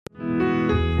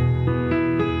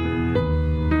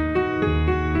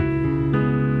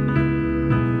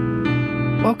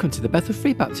Welcome to the Bethel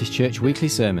Free Baptist Church weekly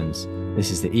sermons.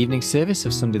 This is the evening service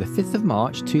of Sunday the 5th of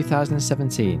March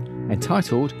 2017,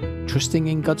 entitled Trusting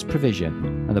in God's Provision,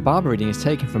 and the Bible reading is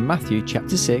taken from Matthew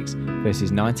chapter 6,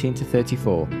 verses 19 to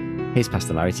 34. Here's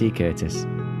Pastor Larry T. Curtis.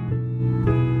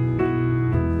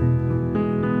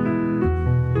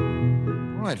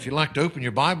 All right, if you'd like to open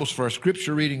your Bibles for our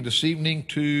scripture reading this evening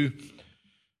to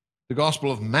the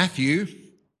Gospel of Matthew,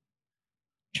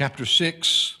 chapter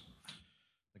 6.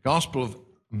 The Gospel of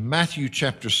Matthew,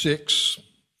 chapter 6.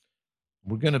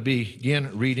 We're going to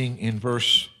begin reading in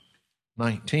verse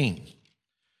 19.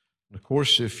 And of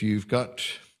course, if you've got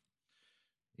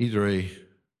either a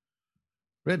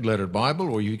red-lettered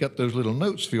Bible or you've got those little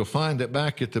notes, you'll find that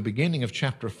back at the beginning of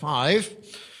chapter 5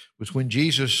 was when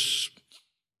Jesus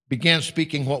began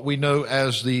speaking what we know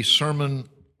as the Sermon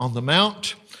on the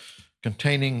Mount,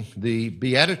 containing the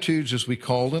Beatitudes, as we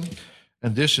call them.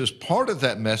 And this is part of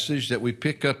that message that we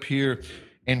pick up here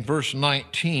in verse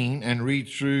 19 and read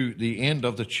through the end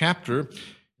of the chapter.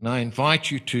 And I invite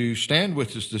you to stand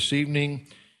with us this evening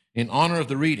in honor of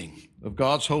the reading of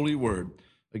God's holy word.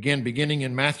 Again, beginning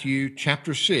in Matthew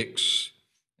chapter 6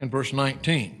 and verse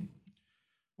 19.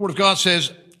 The word of God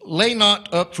says, "Lay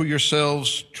not up for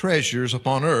yourselves treasures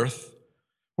upon earth,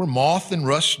 where moth and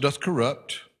rust doth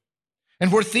corrupt,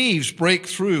 and where thieves break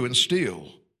through and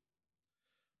steal.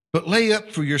 But lay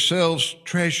up for yourselves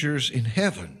treasures in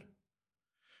heaven,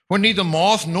 where neither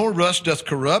moth nor rust doth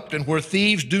corrupt, and where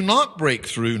thieves do not break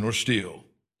through nor steal.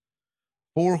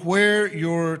 For where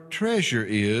your treasure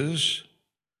is,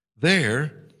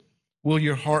 there will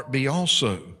your heart be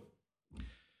also.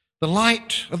 The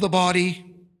light of the body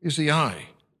is the eye.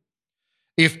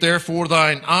 If therefore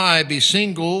thine eye be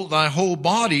single, thy whole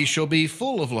body shall be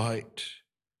full of light.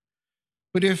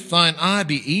 But if thine eye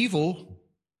be evil,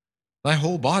 thy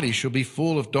whole body shall be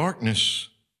full of darkness.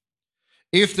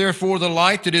 If therefore the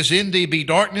light that is in thee be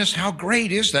darkness, how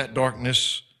great is that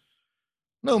darkness?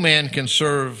 No man can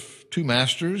serve two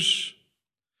masters,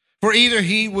 for either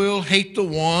he will hate the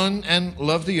one and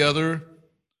love the other,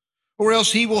 or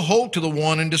else he will hold to the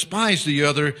one and despise the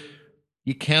other.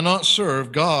 Ye cannot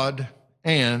serve God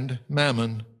and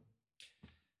mammon.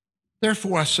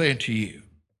 Therefore I say unto you,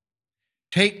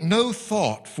 take no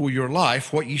thought for your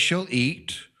life, what ye shall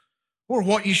eat, or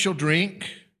what ye shall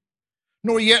drink,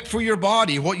 nor yet for your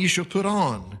body what ye shall put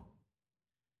on.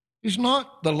 Is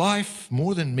not the life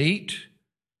more than meat,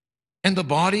 and the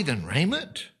body than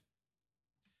raiment?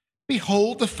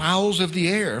 Behold the fowls of the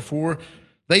air, for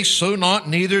they sow not,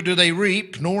 neither do they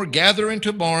reap, nor gather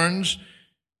into barns,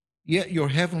 yet your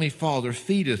heavenly Father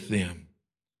feedeth them.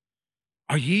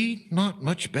 Are ye not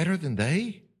much better than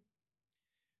they?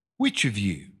 Which of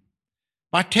you,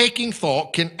 by taking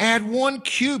thought, can add 1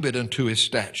 cubit unto his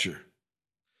stature?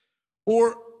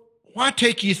 Or why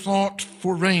take ye thought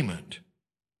for raiment?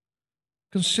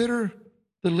 Consider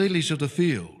the lilies of the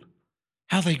field,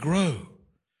 how they grow.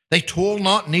 They toil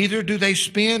not, neither do they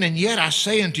spin, and yet I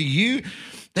say unto you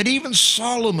that even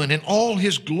Solomon in all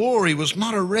his glory was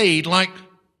not arrayed like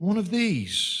one of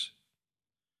these.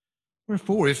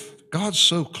 Wherefore, if God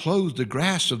so clothed the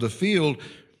grass of the field,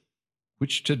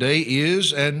 which today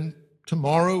is and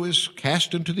tomorrow is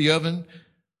cast into the oven,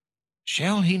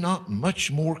 shall he not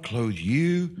much more clothe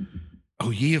you, O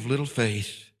ye of little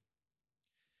faith?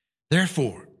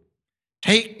 Therefore,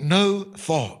 take no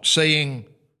thought, saying,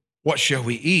 what shall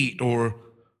we eat, or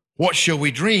what shall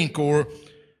we drink, or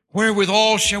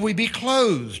wherewithal shall we be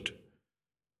clothed?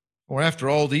 For after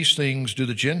all these things do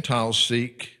the Gentiles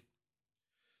seek.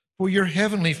 For your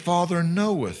heavenly Father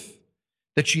knoweth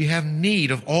that ye have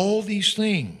need of all these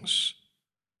things.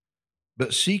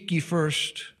 But seek ye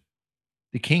first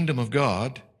the kingdom of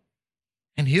God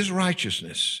and his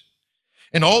righteousness,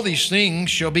 and all these things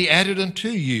shall be added unto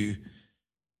you.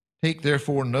 Take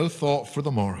therefore no thought for the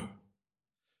morrow,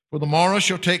 for the morrow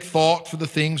shall take thought for the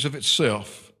things of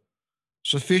itself.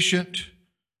 Sufficient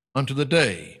unto the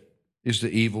day is the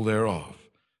evil thereof.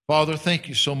 Father, thank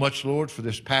you so much, Lord, for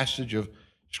this passage of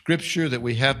Scripture that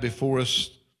we have before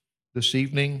us this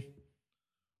evening,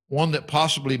 one that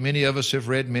possibly many of us have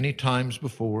read many times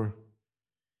before,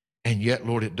 and yet,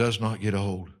 Lord, it does not get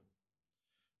old.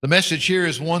 The message here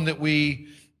is one that we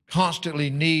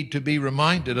constantly need to be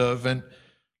reminded of, and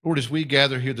Lord, as we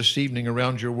gather here this evening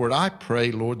around your word, I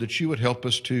pray, Lord, that you would help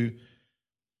us to,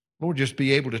 Lord, just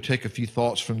be able to take a few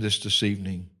thoughts from this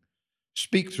evening.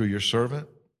 Speak through your servant.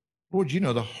 Lord, you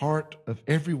know the heart of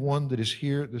everyone that is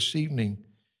here this evening.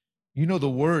 You know the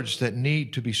words that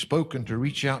need to be spoken to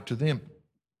reach out to them.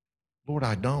 Lord,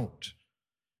 I don't.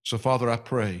 So, Father, I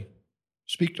pray,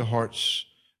 speak to hearts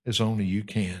as only you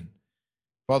can.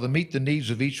 Father, meet the needs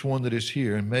of each one that is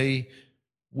here, and may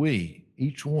we,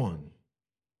 each one,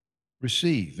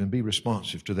 receive and be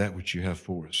responsive to that which you have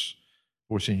for us.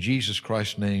 For it's in Jesus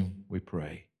Christ's name we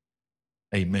pray.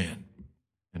 Amen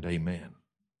and amen.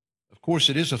 Of course,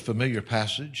 it is a familiar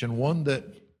passage and one that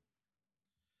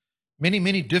many,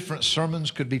 many different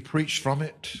sermons could be preached from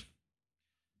it.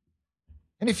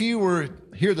 And if you were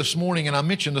here this morning, and I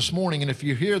mentioned this morning, and if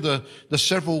you hear the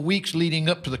several weeks leading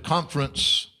up to the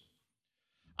conference,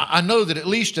 I know that at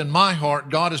least in my heart,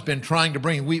 God has been trying to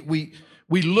bring. We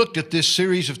looked at this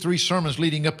series of 3 sermons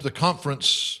leading up to the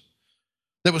conference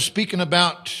that was speaking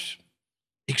about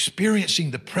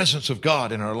experiencing the presence of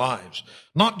God in our lives.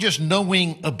 Not just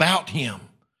knowing about Him,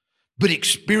 but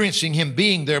experiencing Him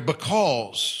being there,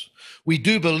 because we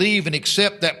do believe and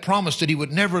accept that promise that He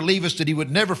would never leave us, that He would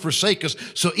never forsake us.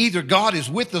 So either God is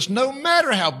with us no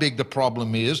matter how big the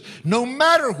problem is, no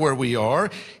matter where we are,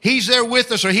 He's there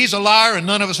with us, or He's a liar and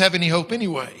none of us have any hope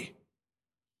anyway.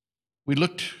 We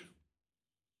looked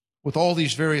with all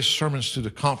these various sermons through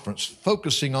the conference,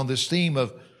 focusing on this theme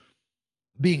of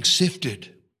being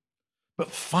sifted,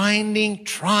 but finding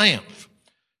triumph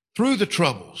through the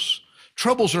troubles.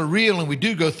 Troubles are real and we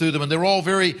do go through them, and they're all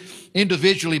very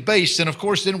individually based. And of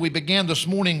course, then we began this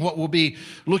morning what we'll be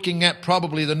looking at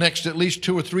probably the next at least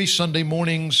 2 or 3 Sunday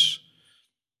mornings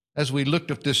as we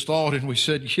looked at this thought, and we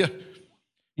said,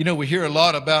 we hear a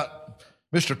lot about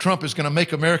Mr. Trump is going to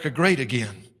make America great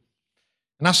again.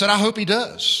 And I said, I hope he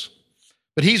does.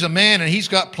 But he's a man and he's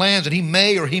got plans, and he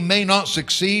may or he may not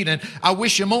succeed, and I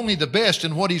wish him only the best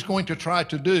in what he's going to try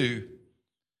to do.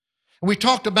 And we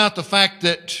talked about the fact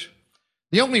that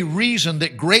the only reason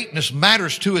that greatness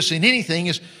matters to us in anything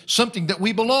is something that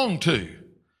we belong to.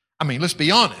 I mean, let's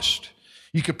be honest.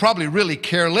 You could probably really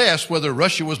care less whether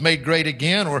Russia was made great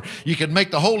again, or you could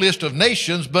make the whole list of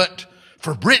nations, but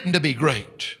for Britain to be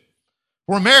great,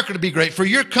 for America to be great, for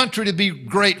your country to be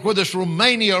great, whether it's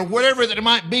Romania or whatever that it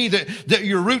might be that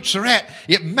your roots are at,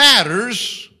 it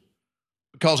matters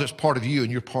because it's part of you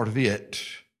and you're part of it.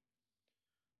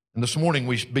 And this morning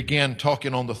we began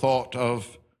talking on the thought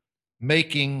of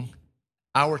making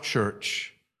our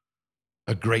church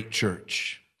a great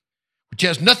church, which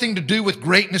has nothing to do with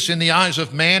greatness in the eyes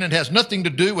of man. It has nothing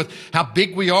to do with how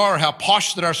big we are, or how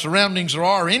posh that our surroundings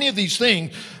are, or any of these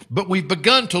things. But we've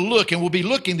begun to look, and we'll be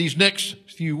looking these next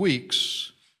few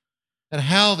weeks, at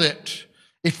how that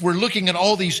if we're looking at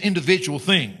all these individual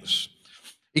things,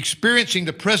 experiencing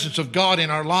the presence of God in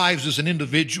our lives as an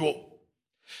individual,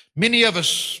 many of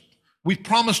us, we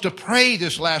promised to pray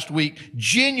this last week,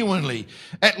 genuinely,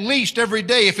 at least every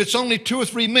day. If it's only 2 or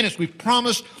 3 minutes, we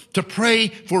promised to pray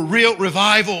for real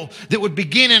revival that would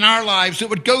begin in our lives,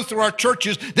 that would go through our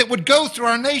churches, that would go through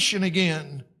our nation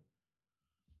again.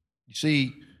 You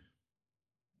see,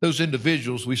 those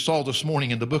individuals we saw this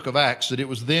morning in the book of Acts, that it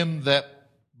was them that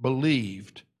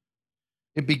believed.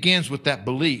 It begins with that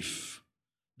belief,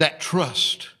 that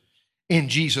trust in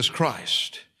Jesus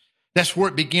Christ. That's where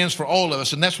it begins for all of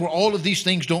us, and that's where all of these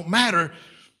things don't matter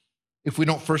if we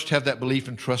don't first have that belief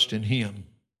and trust in Him.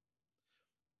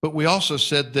 But we also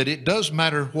said that it does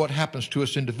matter what happens to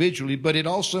us individually, but it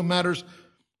also matters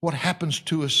what happens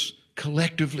to us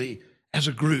collectively as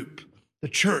a group, the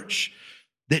church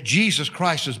that Jesus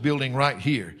Christ is building right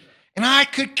here. And I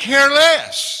could care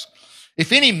less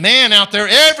if any man out there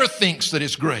ever thinks that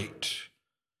it's great.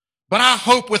 But I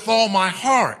hope with all my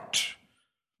heart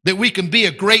that we can be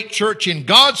a great church in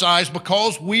God's eyes,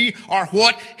 because we are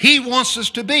what He wants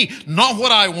us to be. Not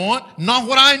what I want, not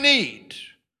what I need,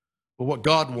 but what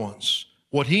God wants,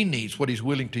 what He needs, what He's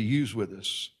willing to use with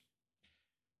us.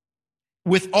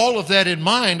 With all of that in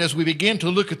mind, as we begin to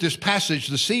look at this passage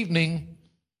this evening,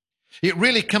 it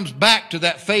really comes back to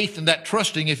that faith and that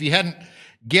trusting. If you hadn't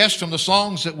guessed from the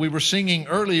songs that we were singing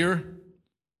earlier,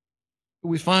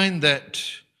 we find that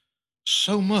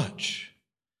so much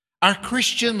our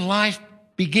Christian life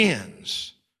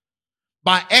begins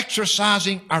by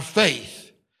exercising our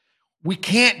faith. We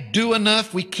can't do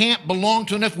enough. We can't belong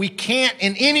to enough. We can't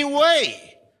in any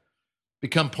way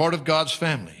become part of God's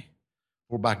family.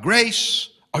 For by grace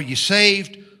are you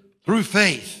saved through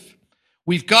faith.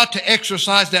 We've got to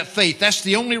exercise that faith. That's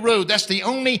the only road. That's the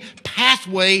only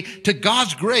pathway to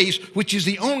God's grace, which is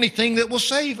the only thing that will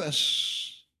save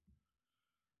us.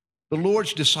 The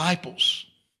Lord's disciples,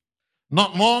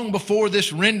 not long before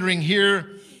this rendering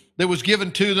here that was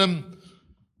given to them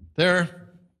there,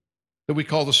 that we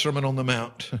call the Sermon on the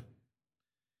Mount.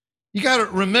 You got to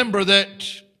remember that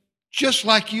just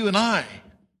like you and I,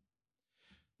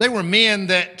 they were men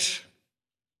that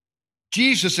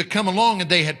Jesus had come along and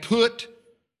they had put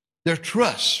their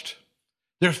trust,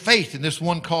 their faith in this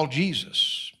one called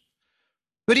Jesus.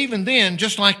 But even then,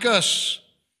 just like us,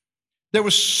 there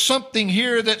was something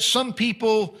here that some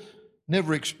people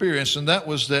never experienced, and that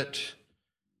was that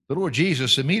the Lord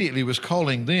Jesus immediately was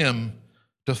calling them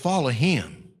to follow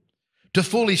Him, to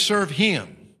fully serve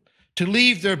Him, to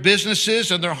leave their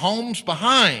businesses and their homes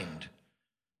behind,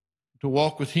 to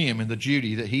walk with Him in the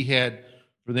duty that He had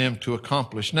for them to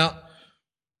accomplish. Now,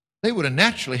 they would have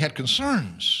naturally had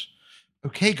concerns.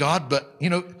 Okay, God, but,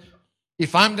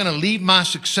 if I'm going to leave my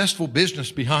successful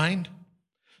business behind,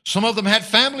 some of them had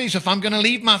families. If I'm going to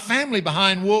leave my family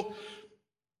behind, well,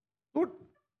 Lord,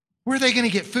 where are they going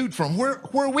to get food from? Where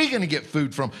are we going to get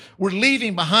food from? We're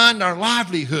leaving behind our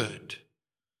livelihood.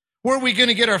 Where are we going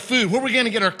to get our food? Where are we going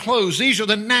to get our clothes? These are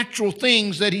the natural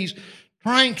things that He's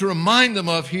trying to remind them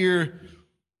of here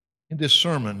in this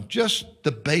sermon. Just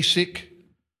the basic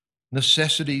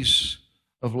necessities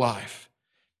of life.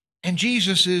 And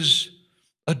Jesus is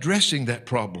addressing that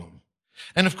problem.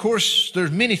 And of course,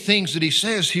 there's many things that He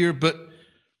says here, but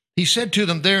He said to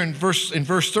them there in verse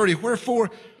 30, wherefore,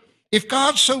 if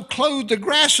God so clothed the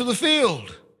grass of the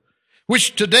field,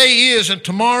 which today is and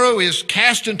tomorrow is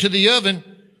cast into the oven,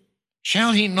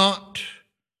 shall He not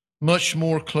much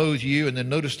more clothe you? And then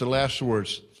notice the last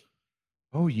words,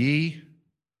 O ye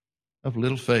of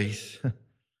little faith.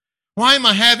 Why am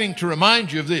I having to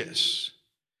remind you of this?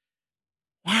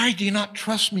 Why do you not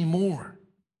trust me more?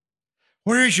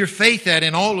 Where is your faith at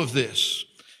in all of this?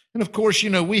 And of course,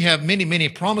 we have many, many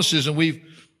promises, and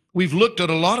we've looked at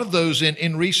a lot of those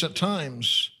in recent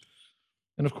times.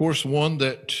 And of course, one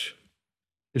that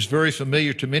is very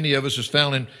familiar to many of us is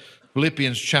found in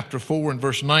Philippians chapter 4 and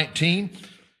verse 19.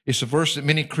 It's a verse that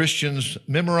many Christians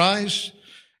memorize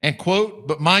and quote,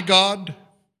 but my God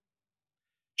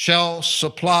shall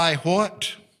supply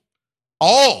what?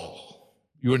 All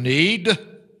your need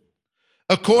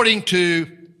according to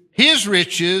His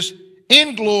riches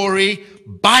in glory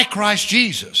by Christ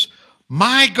Jesus.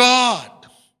 My God,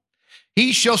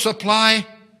 He shall supply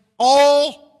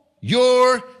all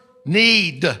your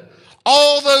need,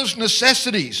 all those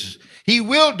necessities. He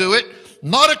will do it,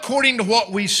 not according to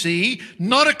what we see,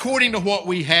 not according to what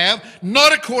we have,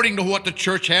 not according to what the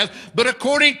church has, but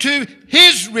according to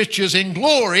His riches in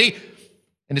glory.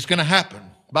 And it's going to happen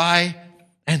by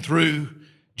and through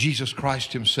Jesus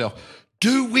Christ Himself.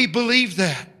 Do we believe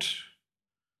that?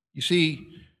 You see,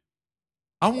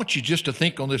 I want you just to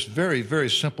think on this very, very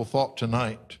simple thought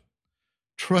tonight.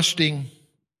 Trusting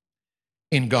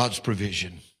in God's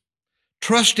provision.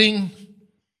 Trusting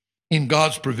in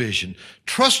God's provision.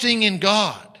 Trusting in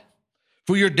God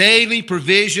for your daily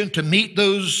provision to meet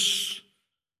those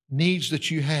needs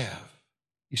that you have.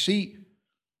 You see,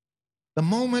 the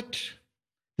moment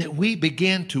that we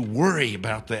begin to worry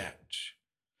about that,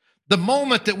 the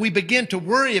moment that we begin to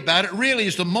worry about it really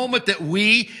is the moment that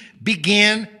we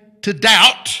begin to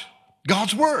doubt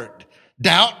God's word,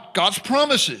 doubt God's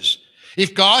promises.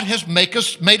 If God has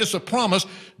made us a promise,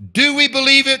 do we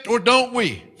believe it or don't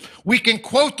we? We can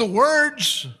quote the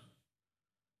words,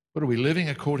 but are we living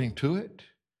according to it?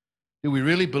 Do we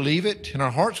really believe it in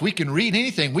our hearts? We can read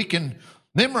anything. We can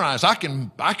memorize. I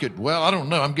don't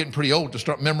know. I'm getting pretty old to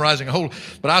start memorizing a whole,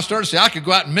 but I started to say I could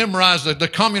go out and memorize the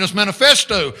Communist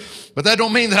Manifesto, but that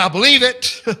don't mean that I believe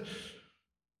it.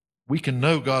 We can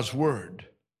know God's word.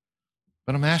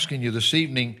 But I'm asking you this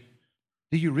evening,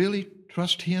 do you really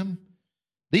trust Him?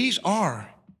 These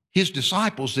are His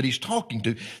disciples that He's talking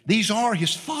to. These are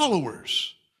His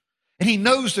followers. And He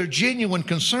knows their genuine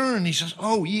concern. He says,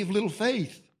 oh, ye of little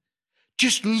faith.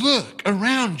 Just look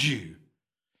around you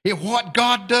at what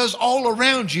God does all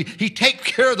around you. He takes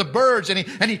care of the birds and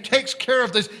he takes care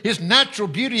of His natural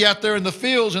beauty out there in the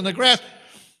fields and the grass.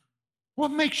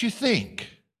 What makes you think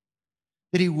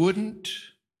that He wouldn't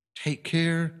take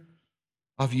care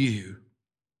of you?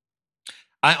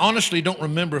 I honestly don't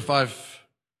remember if I've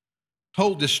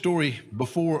told this story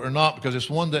before or not, because it's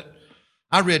one that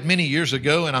I read many years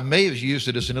ago, and I may have used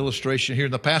it as an illustration here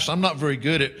in the past. I'm not very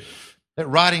good at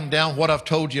writing down what I've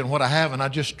told you and what I haven't. I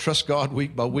just trust God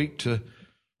week by week to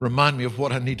remind me of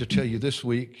what I need to tell you this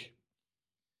week.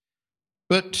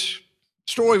 But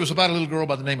the story was about a little girl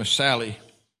by the name of Sally.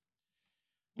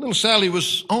 Little Sally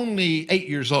was only 8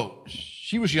 years old.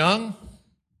 She was young,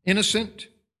 innocent,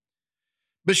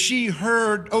 but she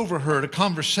overheard a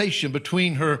conversation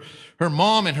between her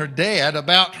mom and her dad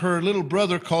about her little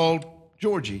brother called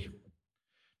Georgie.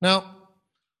 Now,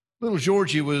 little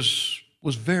Georgie was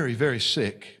very, very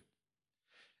sick.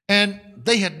 And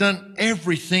they had done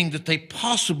everything that they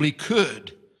possibly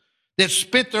could. They had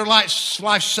spent their life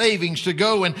savings to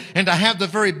go and to have the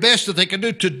very best that they could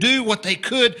do, to do what they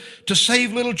could to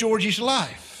save little Georgie's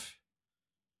life.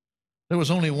 There was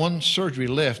only one surgery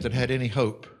left that had any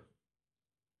hope.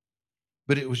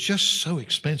 but it was just so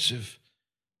expensive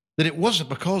that it wasn't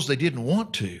because they didn't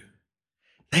want to.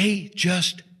 They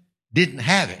just didn't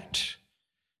have it.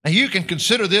 Now, you can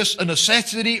consider this a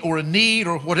necessity or a need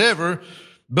or whatever,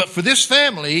 but for this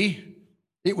family,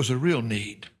 it was a real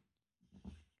need.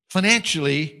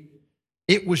 Financially,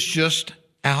 it was just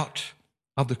out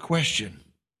of the question.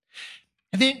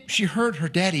 And then she heard her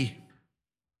daddy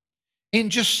in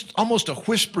just almost a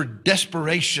whispered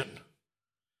desperation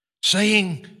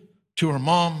saying to her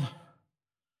mom,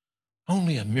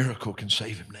 only a miracle can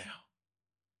save him now.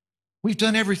 We've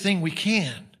done everything we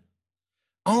can.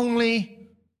 Only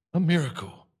a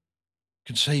miracle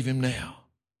can save him now.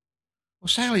 Well,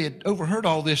 Sally had overheard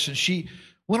all this, and she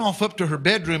went off up to her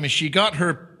bedroom, and she got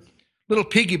her little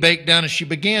piggy bank down, and she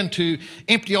began to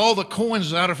empty all the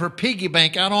coins out of her piggy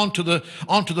bank out onto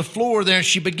the floor there, and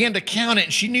she began to count it,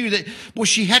 and she knew that, boy,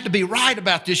 she had to be right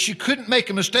about this. She couldn't make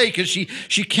a mistake, and she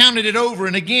counted it over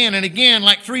and again,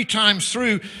 like 3 times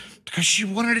through, because she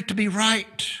wanted it to be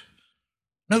right.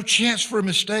 No chance for a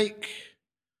mistake.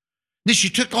 Then she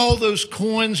took all those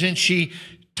coins and she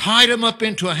tied them up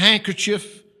into a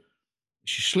handkerchief.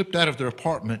 She slipped out of their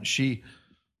apartment. She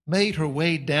made her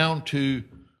way down to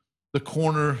the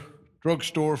corner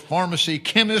drugstore, pharmacy,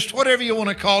 chemist, whatever you want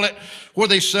to call it, where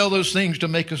they sell those things to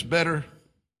make us better.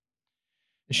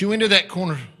 And she went to that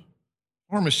corner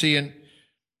pharmacy, and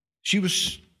she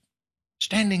was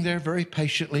standing there very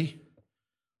patiently,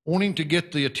 wanting to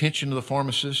get the attention of the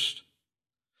pharmacist.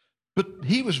 But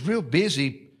he was real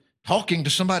busy talking to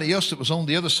somebody else that was on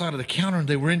the other side of the counter, and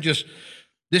they were in just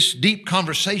this deep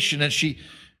conversation. And she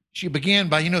began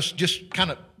by, just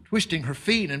kind of twisting her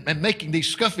feet and making these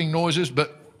scuffing noises,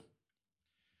 but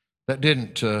that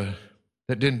didn't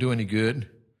do any good.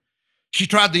 She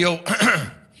tried the old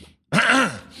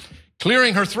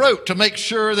clearing her throat to make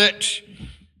sure that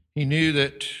he knew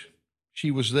that she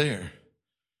was there.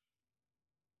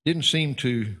 Didn't seem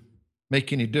to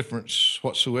make any difference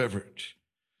whatsoever.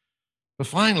 But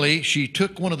finally, she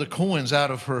took one of the coins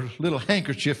out of her little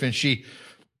handkerchief and she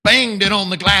banged it on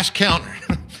the glass counter.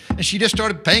 And she just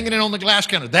started banging it on the glass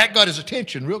counter. That got his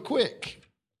attention real quick.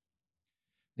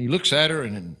 He looks at her,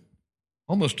 and in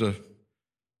almost a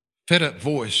fed-up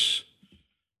voice,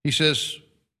 he says,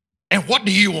 "And what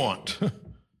do you want?"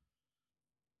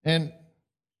 And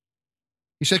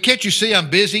he said, "Can't you see I'm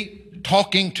busy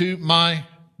talking to my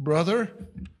brother?"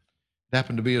 It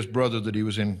happened to be his brother that he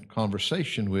was in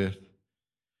conversation with.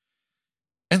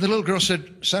 And the little girl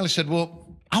Sally said,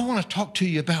 "Well, I want to talk to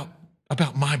you about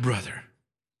my brother."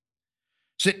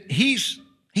 Said, he's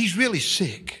really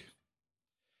sick.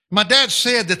 My dad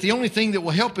said that the only thing that will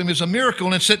help him is a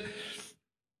miracle, and said,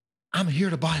 "I'm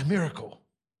here to buy a miracle.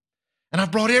 And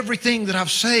I've brought everything that I've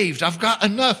saved. I've got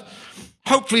enough,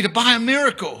 hopefully, to buy a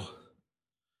miracle."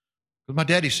 But my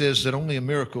daddy says that only a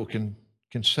miracle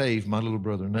can save my little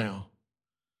brother now.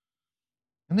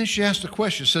 And then she asked a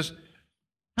question, says,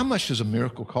 "How much does a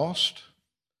miracle cost?"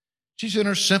 She's in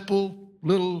her simple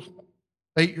little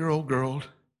 8-year-old girl.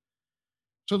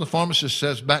 So the pharmacist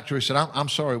says back to her, he said, I'm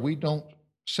sorry, we don't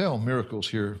sell miracles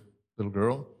here, little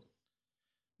girl."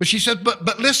 But she said,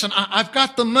 but listen, I've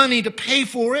got the money to pay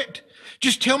for it.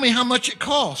 Just tell me how much it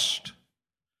cost.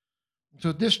 So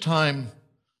at this time,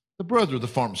 the brother of the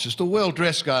pharmacist, the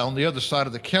well-dressed guy on the other side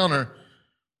of the counter,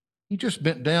 he just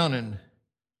bent down and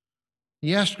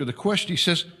he asked her the question. He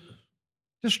says,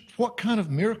 "Just what kind of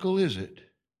miracle is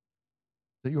it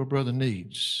that your brother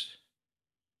needs?"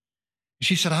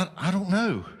 She said, I don't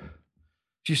know.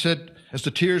 She said, as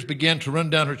the tears began to run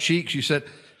down her cheeks, she said,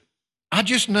 "I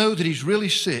just know that he's really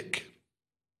sick.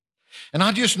 And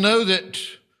I just know that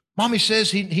Mommy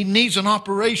says he needs an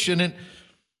operation, and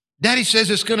Daddy says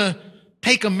it's going to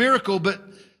take a miracle, but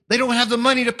they don't have the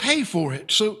money to pay for it.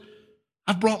 So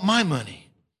I've brought my money.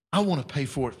 I want to pay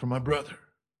for it for my brother."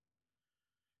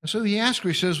 And so he asked her,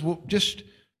 he says, "Well, just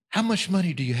how much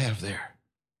money do you have there?"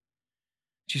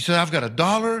 She said, "I've got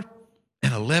 $1.11.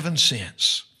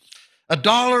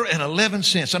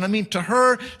 $1.11. And I mean, to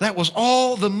her, that was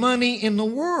all the money in the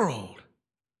world.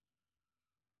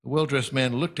 The well-dressed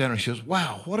man looked at her and says,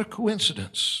 "Wow, what a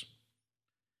coincidence."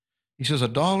 He says,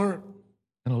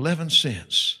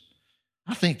 $1.11.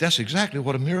 I think that's exactly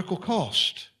what a miracle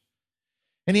cost.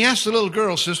 And he asked the little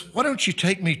girl, says, "Why don't you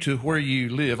take me to where you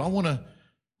live? I want to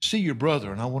see your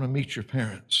brother and I want to meet your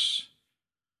parents."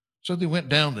 So they went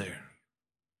down there.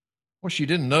 Well, she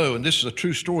didn't know, and this is a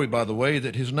true story, by the way,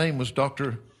 that his name was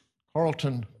Dr.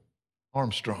 Carlton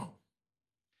Armstrong.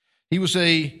 He was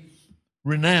a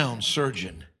renowned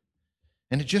surgeon,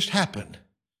 and it just happened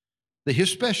that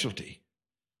his specialty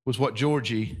was what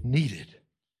Georgie needed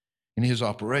in his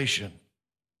operation.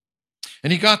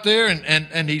 And he got there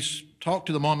and he's talked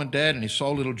to the mom and dad, and he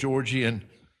saw little Georgie, and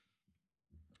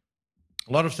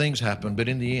a lot of things happened, but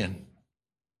in the end,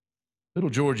 little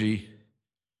Georgie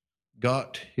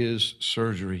got his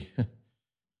surgery.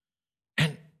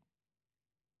 And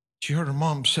she heard her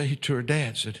mom say to her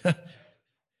dad, said,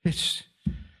 it's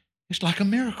like a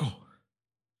miracle.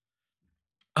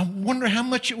 I wonder how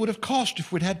much it would have cost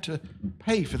if we'd had to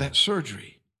pay for that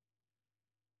surgery.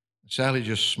 Sally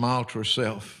just smiled to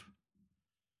herself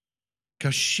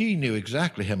because she knew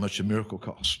exactly how much a miracle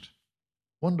cost.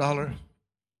 $1.11.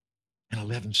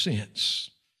 And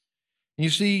you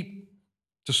see,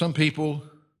 to some people,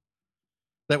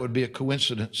 that would be a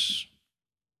coincidence,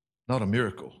 not a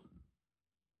miracle.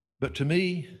 But to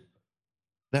me,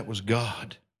 that was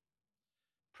God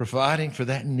providing for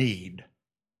that need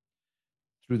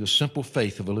through the simple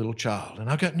faith of a little child. And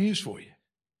I've got news for you.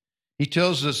 He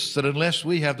tells us that unless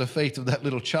we have the faith of that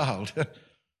little child,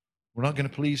 we're not going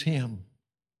to please him.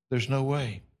 There's no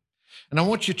way. And I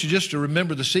want you to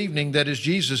remember this evening that as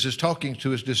Jesus is talking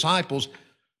to his disciples,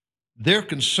 their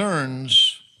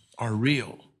concerns are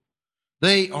real.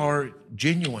 They are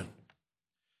genuine.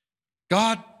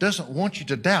 God doesn't want you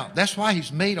to doubt. That's why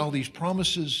he's made all these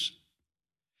promises.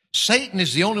 Satan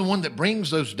is the only one that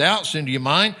brings those doubts into your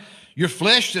mind. Your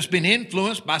flesh that's been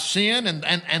influenced by sin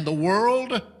and the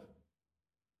world.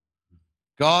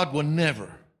 God will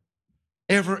never,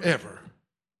 ever, ever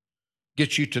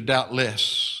get you to doubt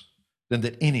less than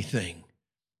that anything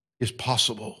is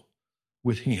possible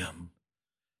with him.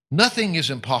 Nothing is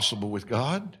impossible with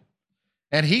God,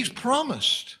 and he's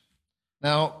promised.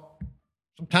 Now,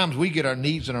 sometimes we get our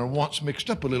needs and our wants mixed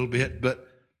up a little bit, but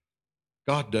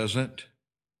God doesn't.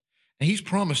 And he's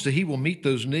promised that he will meet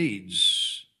those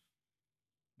needs,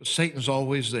 but Satan's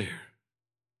always there.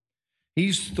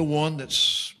 He's the one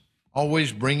that's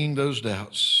always bringing those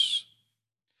doubts.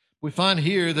 We find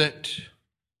here that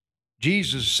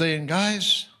Jesus is saying,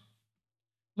 guys,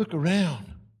 look around.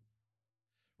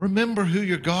 Remember who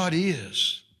your God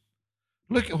is.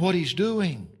 Look at what he's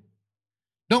doing.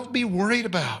 Don't be worried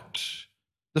about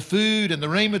the food and the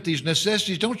raiment, these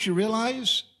necessities. Don't you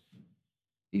realize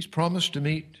he's promised to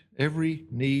meet every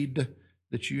need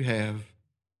that you have?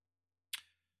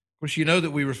 Of course, you know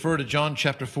that we refer to John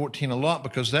chapter 14 a lot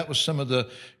because that was some of the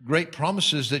great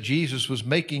promises that Jesus was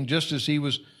making just as he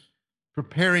was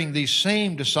preparing these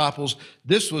same disciples.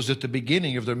 This was at the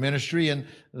beginning of their ministry, and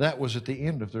that was at the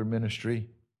end of their ministry.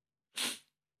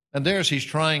 And there's he's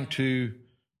trying to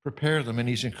prepare them, and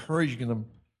he's encouraging them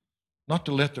not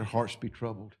to let their hearts be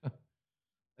troubled.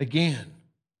 Again,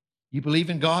 you believe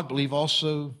in God, believe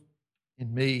also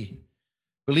in me.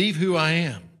 Believe who I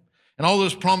am. And all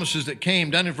those promises that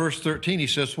came, down in verse 13, he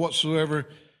says, whatsoever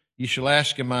you shall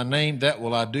ask in my name, that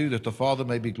will I do, that the Father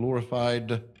may be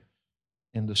glorified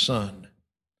in the Son.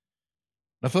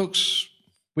 Now, folks,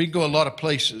 we can go a lot of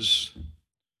places.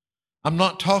 I'm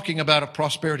not talking about a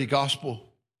prosperity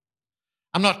gospel.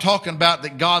 I'm not talking about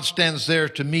that God stands there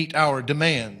to meet our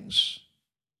demands.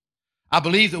 I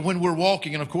believe that when we're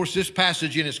walking, and of course this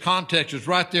passage in its context is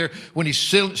right there when he's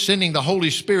sending the Holy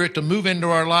Spirit to move into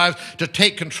our lives, to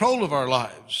take control of our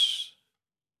lives.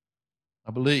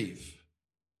 I believe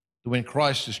that when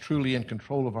Christ is truly in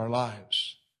control of our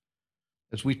lives,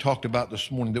 as we talked about this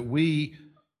morning, that we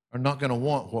are not going to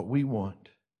want what we want.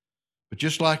 But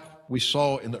just like we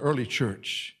saw in the early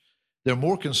church, they're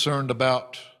more concerned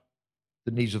about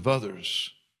the needs of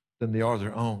others than they are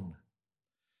their own.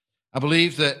 I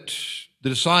believe that the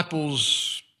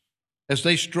disciples, as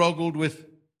they struggled with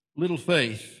little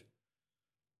faith,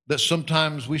 that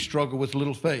sometimes we struggle with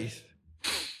little faith.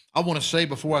 I want to say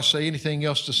before I say anything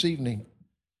else this evening,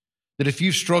 that if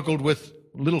you've struggled with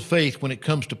little faith when it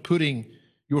comes to putting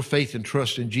your faith and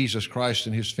trust in Jesus Christ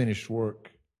and his finished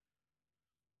work,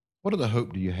 what other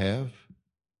hope do you have?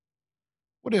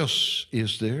 What else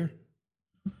is there?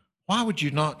 Why would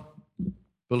you not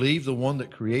believe the one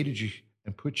that created you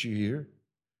and put you here?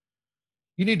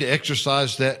 You need to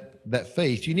exercise that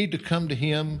faith. You need to come to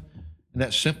him in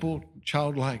that simple,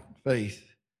 childlike faith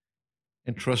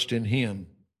and trust in him.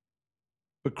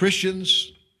 But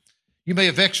Christians, you may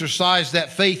have exercised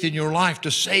that faith in your life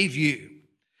to save you.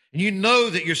 And you know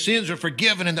that your sins are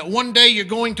forgiven and that one day you're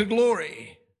going to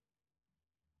glory.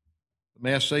 But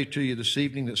may I say to you this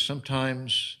evening that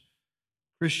sometimes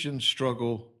Christians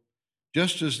struggle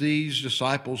just as these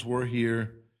disciples were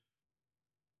here.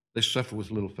 They suffer with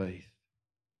little faith.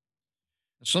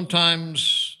 And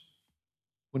sometimes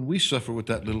when we suffer with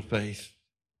that little faith,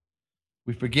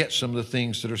 we forget some of the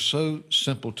things that are so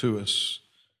simple to us.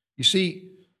 You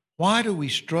see, why do we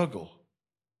struggle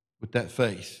with that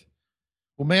faith?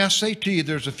 Well, may I say to you,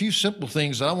 there's a few simple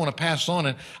things that I want to pass on,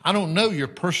 and I don't know your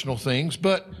personal things,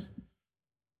 but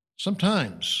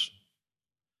sometimes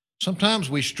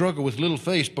we struggle with little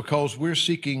faith because we're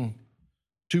seeking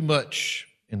too much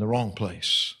in the wrong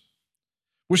place.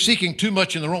 We're seeking too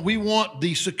much in the wrong. We want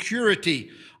the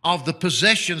security of the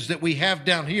possessions that we have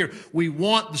down here. We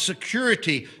want the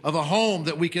security of a home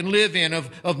that we can live in,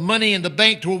 of money in the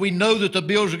bank to where we know that the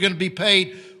bills are going to be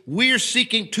paid. We're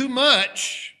seeking too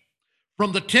much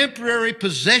from the temporary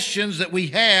possessions that we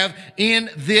have in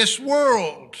this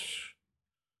world.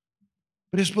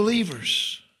 But as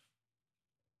believers,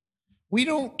 we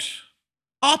don't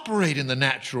operate in the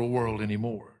natural world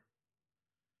anymore.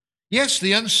 Yes,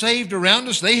 the unsaved around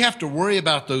us, they have to worry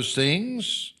about those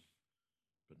things,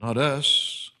 but not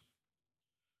us.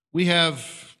 We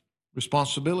have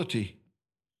responsibility.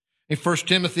 In 1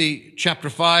 Timothy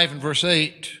chapter 5 and verse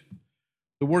 8,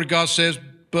 the Word of God says,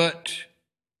 "But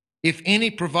if any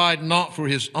provide not for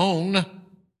his own, and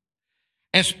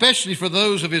especially for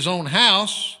those of his own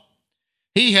house,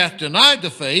 he hath denied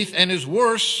the faith and is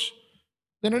worse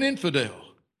than an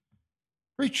infidel."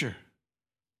 Preacher,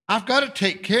 I've got to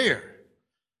take care.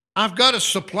 I've got to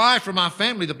supply for my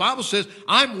family. The Bible says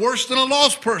I'm worse than a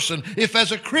lost person if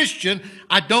as a Christian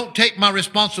I don't take my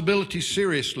responsibility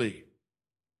seriously.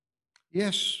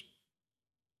 Yes.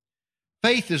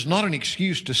 Faith is not an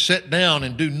excuse to sit down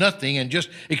and do nothing and just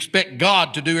expect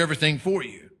God to do everything for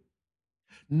you.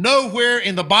 Nowhere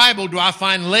in the Bible do I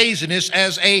find laziness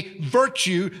as a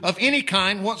virtue of any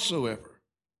kind whatsoever.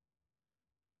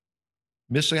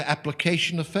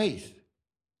 Misapplication of faith.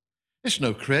 It's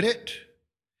no credit.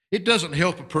 It doesn't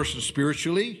help a person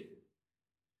spiritually.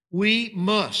 We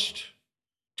must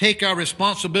take our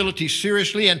responsibilities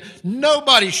seriously, and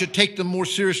nobody should take them more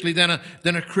seriously than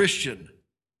a Christian.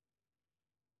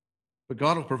 But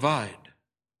God will provide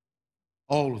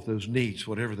all of those needs,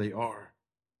 whatever they are.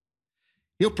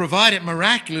 He'll provide it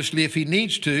miraculously if He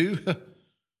needs to.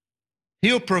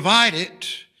 He'll provide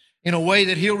it in a way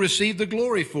that He'll receive the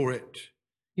glory for it.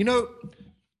 You know,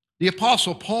 the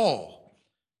Apostle Paul,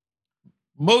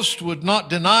 most would not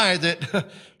deny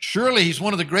that surely he's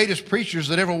one of the greatest preachers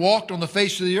that ever walked on the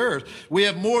face of the earth. We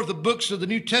have more of the books of the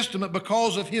New Testament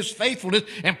because of his faithfulness,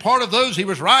 and part of those he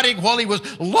was writing while he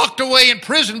was locked away in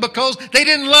prison because they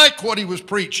didn't like what he was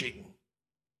preaching.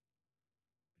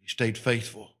 He stayed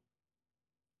faithful.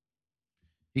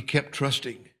 He kept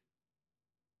trusting.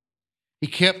 He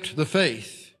kept the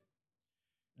faith.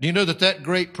 Do you know that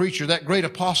great preacher, that great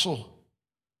apostle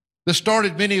that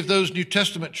started many of those New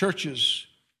Testament churches,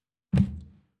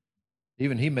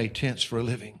 even he made tents for a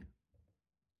living.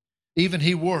 Even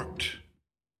he worked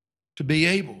to be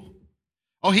able.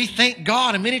 Oh, he thanked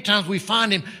God, and many times we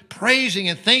find him praising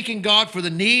and thanking God for the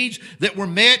needs that were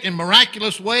met in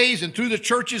miraculous ways and through the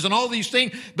churches and all these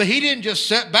things. But he didn't just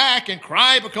sit back and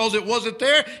cry because it wasn't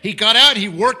there. He got out, he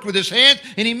worked with his hands,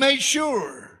 and he made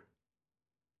sure.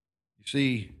 You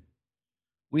see,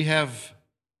 we have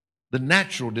the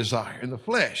natural desire in the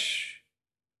flesh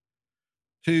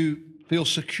to feel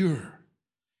secure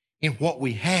in what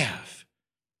we have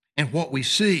and what we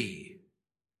see.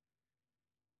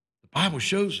 The Bible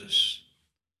shows us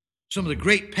some of the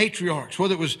great patriarchs,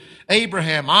 whether it was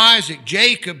Abraham, Isaac,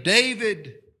 Jacob,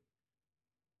 David.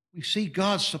 We see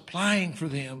God supplying for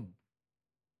them.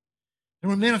 They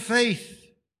were men of faith.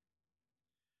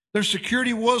 Their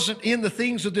security wasn't in the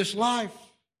things of this life.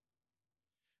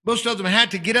 Most of them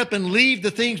had to get up and leave the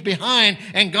things behind,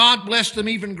 and God blessed them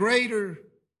even greater.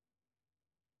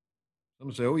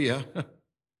 Some say, oh yeah,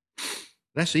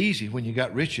 that's easy when you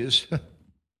got riches.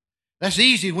 That's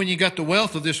easy when you got the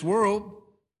wealth of this world.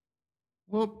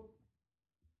 Well,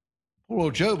 poor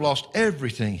old Job lost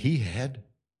everything he had,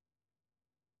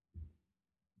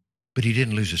 but he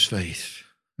didn't lose his faith.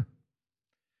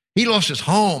 He lost his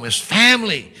home, his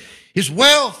family, his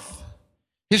wealth,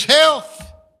 his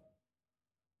health,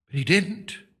 but he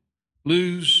didn't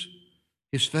lose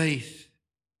his faith.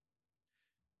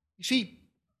 You see,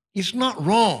 it's not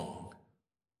wrong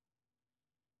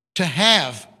to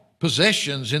have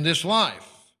possessions in this life.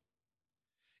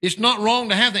 It's not wrong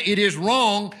to have them. It is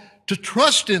wrong to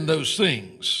trust in those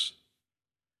things.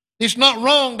 It's not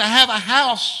wrong to have a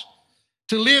house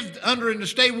to live under and to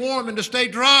stay warm and to stay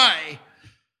dry.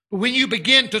 But when you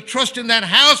begin to trust in that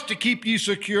house to keep you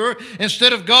secure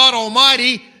instead of God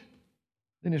Almighty,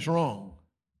 then it's wrong.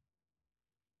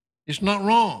 It's not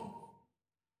wrong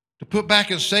to put back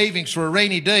in savings for a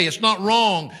rainy day. It's not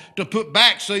wrong to put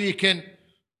back so you can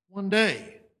one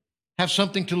day have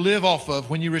something to live off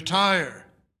of when you retire.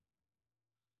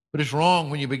 But it's wrong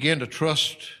when you begin to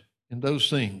trust in those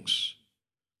things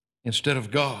instead of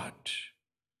God.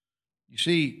 You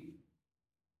see,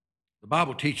 the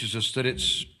Bible teaches us that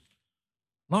it's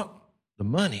not the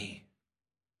money,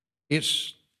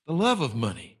 it's the love of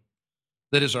money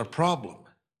that is our problem.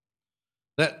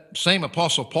 That same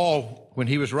Apostle Paul, when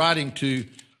he was writing to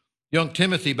young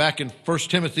Timothy back in 1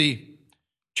 Timothy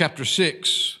chapter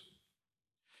 6,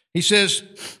 he says,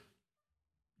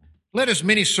 "Let as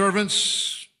many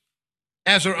servants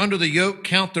as are under the yoke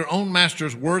count their own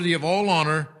masters worthy of all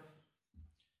honor,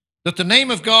 that the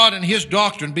name of God and his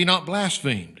doctrine be not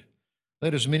blasphemed.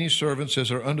 Let as many servants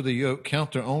as are under the yoke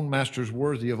count their own masters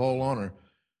worthy of all honor."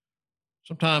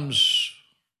 Sometimes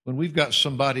when we've got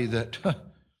somebody that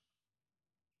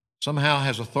somehow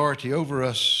has authority over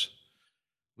us,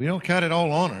 we don't count it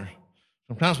all honor.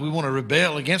 Sometimes we want to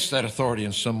rebel against that authority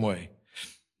in some way.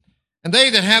 "And they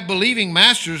that have believing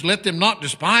masters, let them not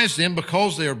despise them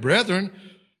because they are brethren,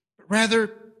 but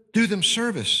rather do them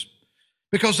service,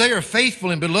 because they are faithful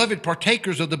and beloved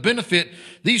partakers of the benefit.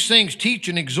 These things teach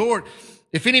and exhort.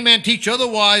 If any man teach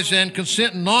otherwise and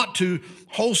consent not to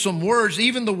wholesome words,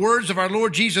 even the words of our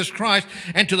Lord Jesus Christ,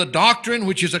 and to the doctrine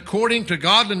which is according to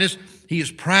godliness, he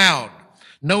is proud,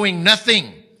 knowing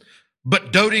nothing,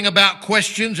 but doting about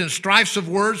questions and strifes of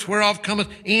words, whereof cometh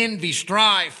envy,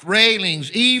 strife,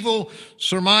 railings, evil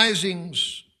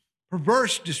surmisings,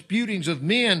 perverse disputings of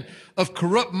men of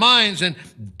corrupt minds, and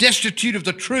destitute of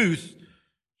the truth,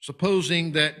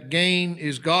 supposing that gain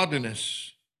is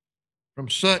godliness. From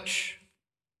such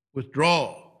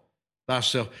withdraw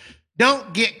thyself."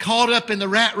 Don't get caught up in the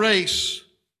rat race.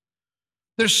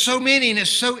 There's so many, and it's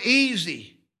so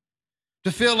easy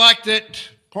to feel like that,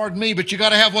 pardon me, but you got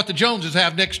to have what the Joneses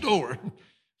have next door.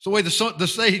 It's the way the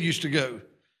saying used to go.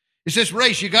 It's this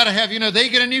race. You got to have, they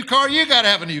get a new car, you got to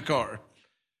have a new car.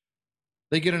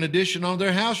 They get an addition on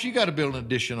their house, you got to build an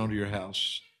addition onto your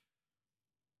house.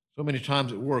 So many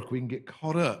times at work, we can get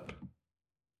caught up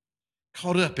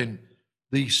in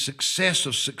the success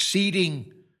of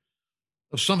succeeding,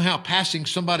 of somehow passing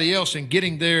somebody else and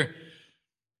getting there.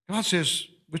 God says,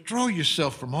 withdraw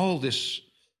yourself from all this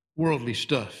worldly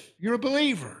stuff. You're a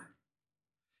believer.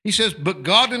 He says, but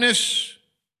godliness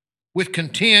with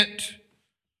content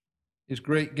is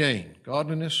great gain.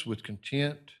 Godliness with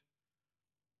content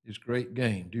is great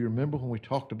gain. Do you remember when we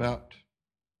talked about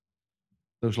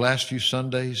those last few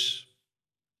Sundays?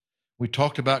 We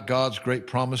talked about God's great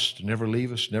promise to never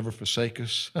leave us, never forsake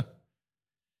us.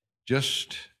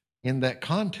 Just in that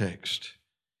context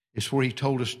is where he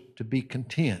told us to be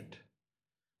content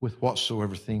with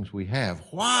whatsoever things we have.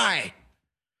 Why?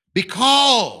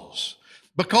 Because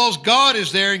God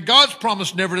is there, and God's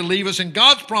promised never to leave us, and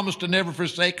God's promised to never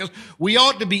forsake us. We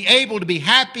ought to be able to be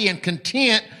happy and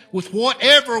content with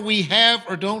whatever we have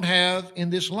or don't have in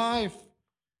this life,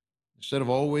 instead of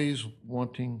always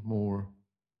wanting more.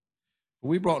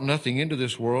 We brought nothing into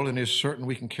this world, and it's certain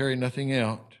we can carry nothing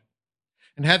out.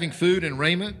 And having food and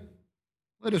raiment,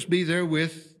 let us be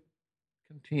therewith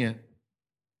content.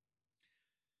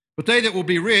 But they that will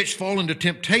be rich fall into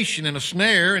temptation and a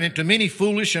snare, and into many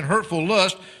foolish and hurtful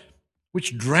lusts,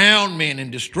 which drown men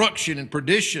in destruction and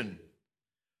perdition.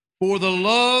 For the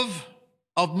love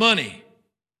of money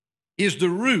is the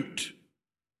root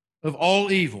of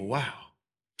all evil. Wow.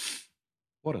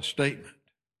 What a statement.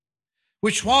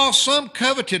 Which while some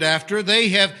coveted after, they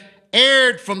have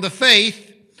erred from the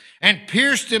faith and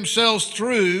pierced themselves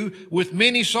through with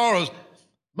many sorrows.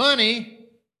 Money is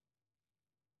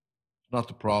not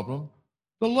the problem.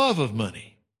 The love of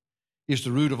money is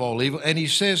the root of all evil. And he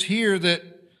says here that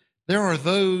there are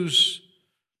those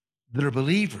that are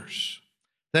believers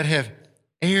that have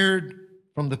erred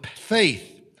from the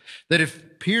faith, that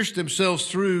have pierced themselves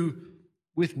through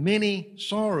with many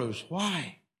sorrows.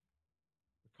 Why?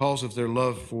 Because of their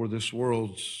love for this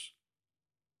world's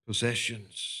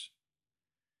possessions.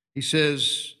 He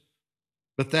says,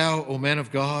 but thou, O man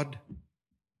of God,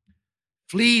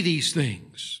 flee these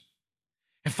things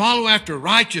and follow after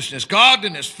righteousness,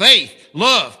 godliness, faith,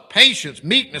 love, patience,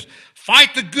 meekness.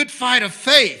 Fight the good fight of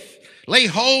faith. Lay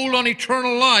hold on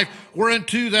eternal life,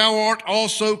 whereunto thou art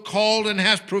also called and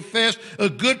hast professed a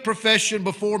good profession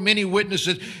before many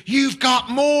witnesses. You've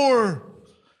got more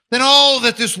than all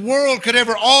that this world could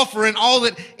ever offer, and all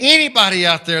that anybody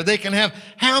out there they can have.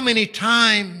 How many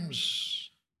times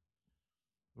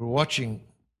we were watching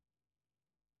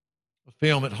a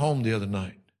film at home the other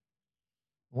night.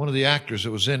 One of the actors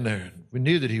that was in there, we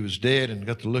knew that he was dead, and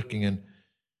got to looking and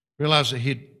realized that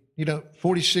he'd,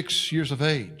 46 years of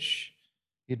age.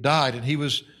 He died, and he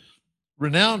was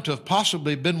renowned to have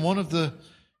possibly been one of the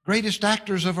greatest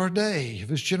actors of our day, of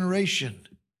his generation.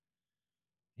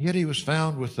 Yet he was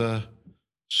found with a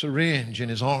syringe in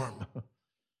his arm.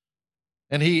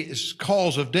 And his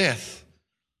cause of death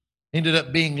ended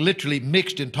up being literally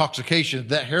mixed intoxication.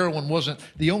 That heroin wasn't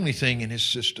the only thing in his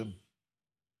system.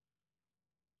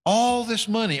 All this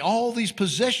money, all these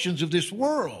possessions of this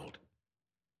world.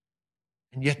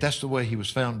 And yet that's the way he was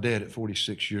found dead at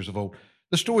 46 years of old.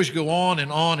 The stories go on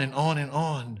and on and on and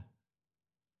on.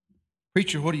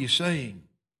 Preacher, what are you saying?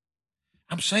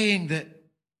 I'm saying that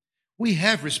we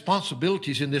have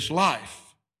responsibilities in this life.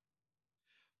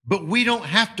 But we don't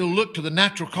have to look to the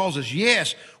natural causes.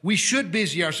 Yes, we should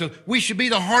busy ourselves. We should be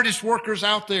the hardest workers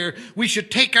out there. We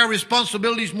should take our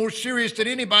responsibilities more serious than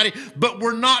anybody. But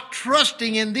we're not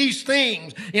trusting in these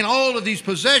things, in all of these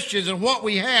possessions and what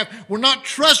we have. We're not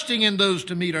trusting in those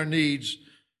to meet our needs.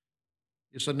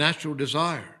 It's a natural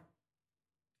desire.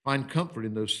 Find comfort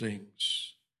in those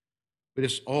things. But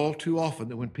it's all too often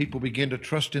that when people begin to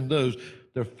trust in those,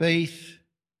 their faith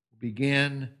will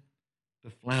begin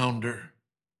to flounder.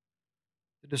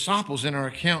 The disciples in our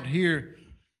account here,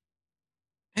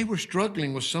 they were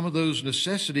struggling with some of those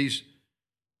necessities,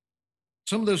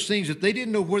 some of those things that they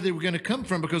didn't know where they were going to come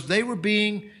from because they were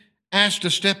being asked to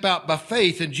step out by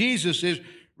faith. And Jesus is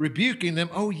rebuking them,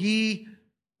 "Oh, ye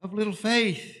of little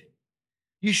faith.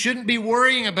 You shouldn't be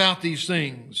worrying about these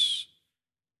things."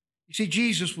 You see,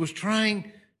 Jesus was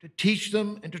trying to teach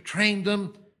them and to train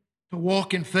them to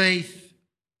walk in faith.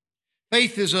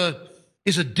 Faith is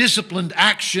a disciplined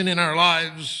action in our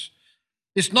lives.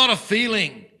 It's not a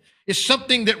feeling. It's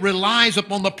something that relies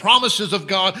upon the promises of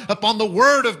God, upon the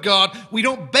Word of God. We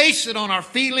don't base it on our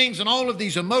feelings and all of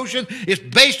these emotions. It's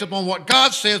based upon what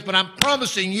God says, but I'm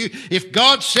promising you, if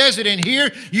God says it in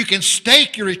here, you can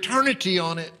stake your eternity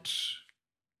on it.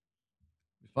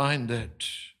 We find that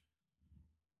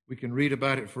we can read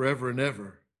about it forever and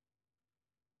ever,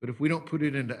 but if we don't put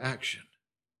it into action,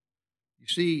 you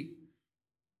see,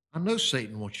 I know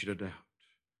Satan wants you to doubt.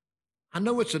 I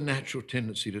know it's a natural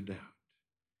tendency to doubt.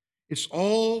 It's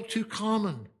all too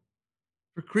common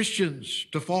for Christians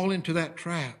to fall into that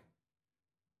trap.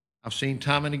 I've seen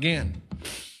time and again.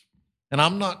 And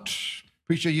I'm not,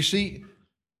 preacher, you see,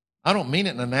 I don't mean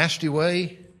it in a nasty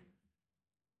way.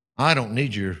 I don't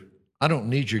need your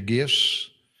gifts.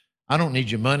 I don't need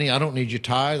your money. I don't need your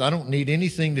tithe. I don't need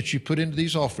anything that you put into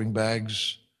these offering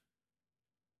bags.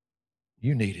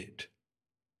 You need it.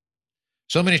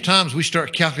 So many times we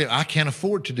start calculating, I can't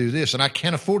afford to do this and I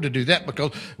can't afford to do that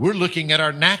because we're looking at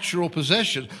our natural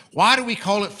possessions. Why do we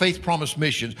call it Faith Promise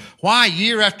Missions? Why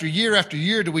year after year after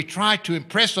year do we try to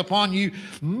impress upon you?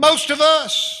 Most of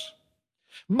us,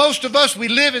 we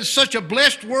live in such a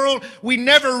blessed world, we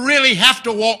never really have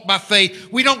to walk by faith.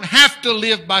 We don't have to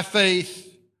live by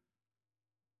faith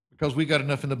because we got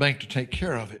enough in the bank to take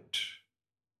care of it.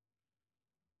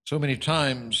 So many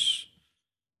times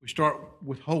we start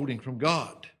withholding from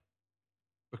God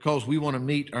because we want to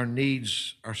meet our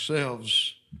needs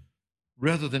ourselves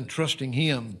rather than trusting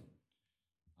Him.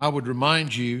 I would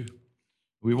remind you,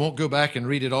 we won't go back and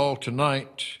read it all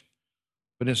tonight,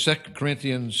 but in 2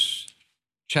 Corinthians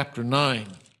chapter 9,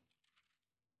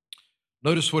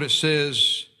 notice what it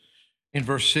says in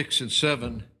verse 6 and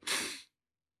 7.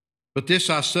 But this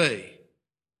I say,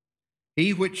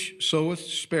 he which soweth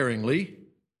sparingly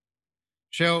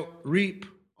shall reap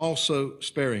also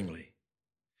sparingly.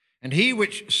 And he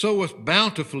which soweth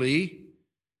bountifully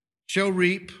shall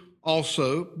reap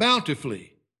also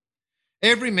bountifully.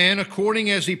 Every man according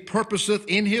as he purposeth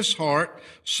in his heart,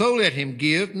 so let him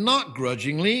give, not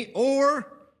grudgingly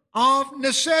or of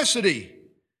necessity.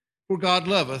 For God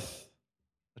loveth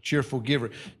a cheerful giver.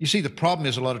 You see, the problem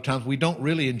is a lot of times we don't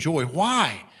really enjoy.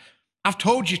 Why? I've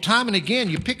told you time and again,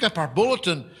 you pick up our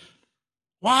bulletin.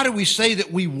 Why do we say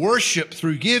that we worship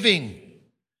through giving?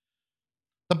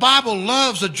 The Bible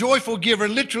loves a joyful giver,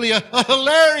 literally a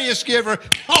hilarious giver.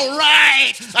 All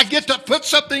right, I get to put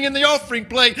something in the offering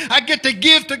plate. I get to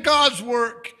give to God's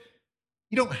work.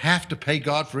 You don't have to pay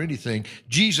God for anything.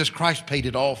 Jesus Christ paid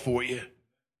it all for you.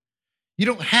 You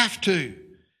don't have to.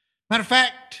 Matter of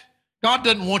fact, God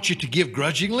doesn't want you to give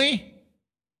grudgingly.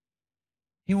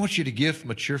 He wants you to give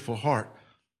from a cheerful heart.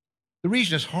 The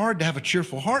reason it's hard to have a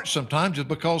cheerful heart sometimes is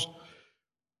because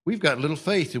we've got little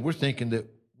faith and we're thinking that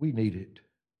we need it.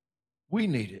 We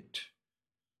need it.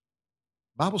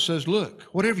 The Bible says, look,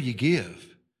 whatever you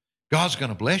give, God's going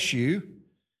to bless you.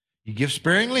 You give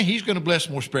sparingly, He's going to bless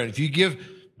more sparingly. If you give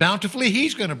bountifully,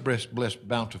 He's going to bless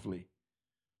bountifully.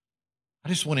 I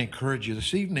just want to encourage you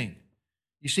this evening.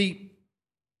 You see,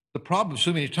 the problem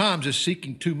so many times is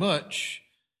seeking too much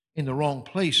in the wrong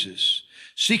places.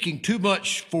 Seeking too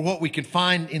much for what we can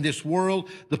find in this world,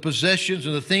 the possessions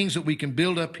and the things that we can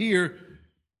build up here.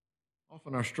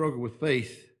 Often our struggle with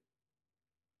faith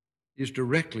is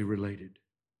directly related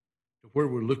to where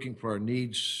we're looking for our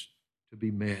needs to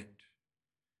be met.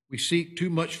 We seek too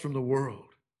much from the world.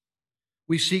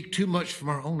 We seek too much from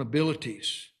our own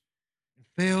abilities and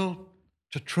fail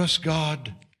to trust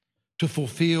God to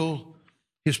fulfill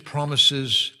His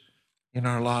promises in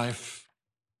our life.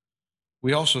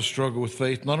 We also struggle with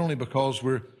faith not only because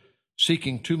we're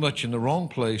seeking too much in the wrong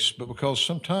place, but because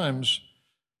sometimes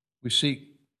we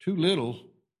seek too little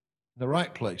in the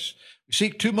right place. We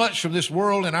seek too much from this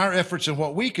world and our efforts and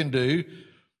what we can do,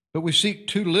 but we seek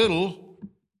too little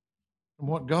from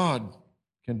what God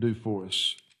can do for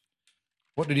us.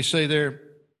 What did he say there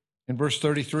in verse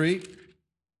 33?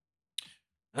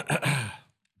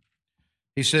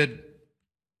 He said,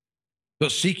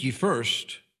 "But seek ye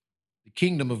first the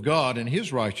kingdom of God and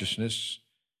His righteousness,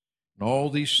 and all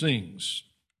these things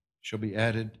shall be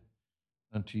added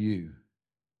unto you."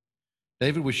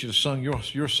 David, we should have sung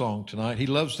your song tonight. He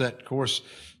loves that chorus,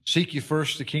 "Seek ye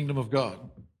first the kingdom of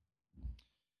God."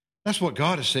 That's what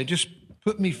God has said. Just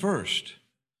put me first.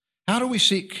 How do we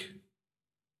seek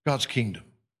God's kingdom?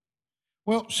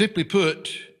 Well, simply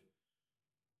put,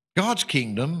 God's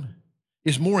kingdom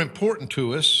is more important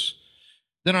to us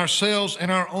than ourselves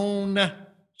and our own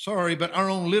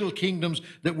little kingdoms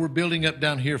that we're building up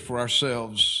down here for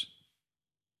ourselves.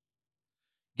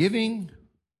 Giving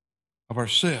of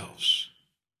ourselves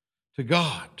to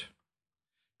God,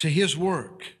 to His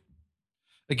work.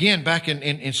 Again, back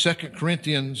in 2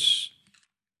 Corinthians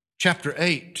chapter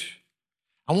 8,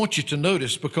 I want you to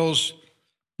notice, because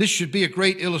this should be a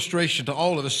great illustration to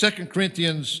all of us. 2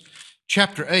 Corinthians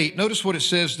chapter 8, notice what it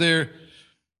says there,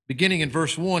 beginning in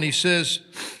verse 1. He says,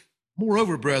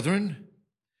 "Moreover, brethren,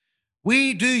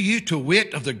 we do you to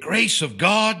wit of the grace of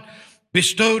God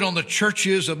bestowed on the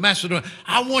churches of Macedonia."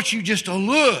 I want you just to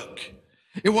look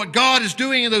at what God is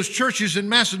doing in those churches in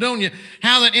Macedonia,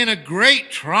 how that in a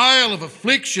great trial of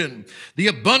affliction, the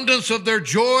abundance of their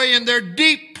joy and their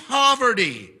deep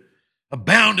poverty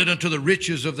abounded unto the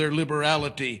riches of their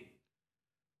liberality.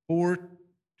 For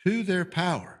to their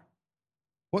power,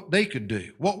 what they could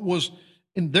do, what was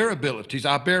in their abilities,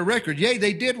 I bear record, yea,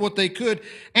 they did what they could,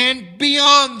 and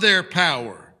beyond their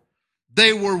power,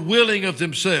 they were willing of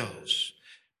themselves,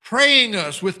 praying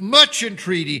us with much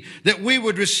entreaty that we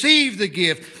would receive the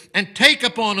gift and take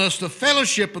upon us the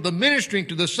fellowship of the ministering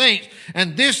to the saints.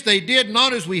 And this they did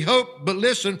not as we hoped, but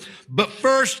listen, but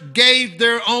first gave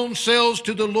their own selves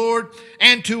to the Lord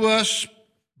and to us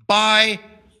by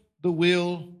the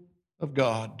will of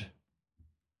God.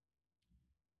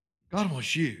 God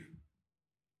wants you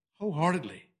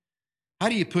wholeheartedly. How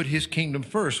do you put His kingdom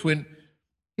first when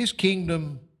His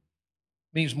kingdom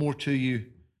means more to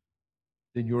you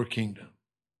than your kingdom?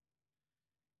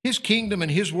 His kingdom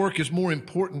and His work is more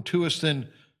important to us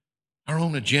than our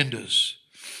own agendas.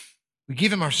 We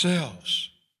give Him ourselves.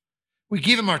 We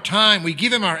give Him our time. We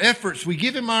give Him our efforts. We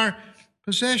give Him our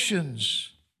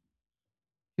possessions.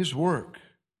 His work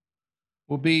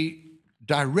will be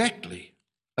directly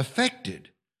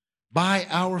affected by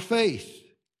our faith.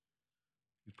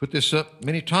 We put this up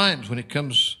many times when it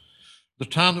comes the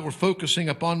time that we're focusing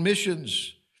upon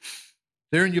missions.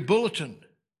 There in your bulletin.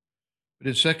 But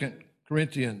in 2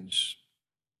 Corinthians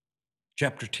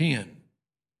chapter 10,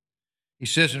 he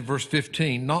says in verse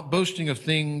 15, "Not boasting of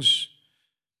things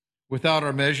without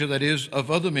our measure, that is,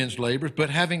 of other men's labors, but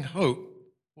having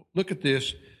hope." Look at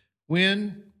this.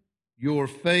 "When your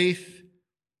faith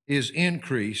is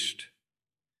increased,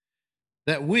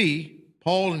 that we,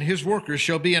 Paul and his workers,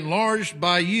 shall be enlarged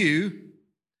by you,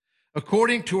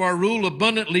 according to our rule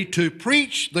abundantly, to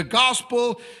preach the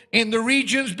gospel in the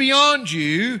regions beyond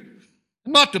you,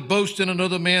 not to boast in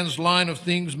another man's line of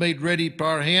things made ready by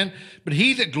our hand, but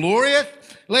he that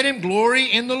glorieth, let him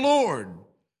glory in the Lord.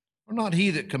 For not he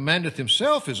that commandeth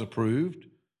himself is approved,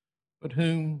 but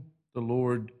whom the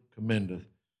Lord commendeth."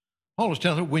 Paul is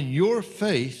telling her, when your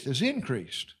faith is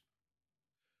increased,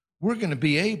 we're going to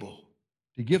be able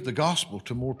to give the gospel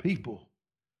to more people.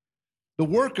 The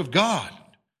work of God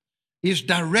is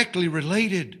directly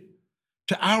related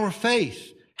to our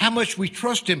faith, how much we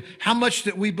trust Him, how much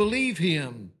that we believe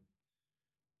Him.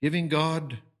 Giving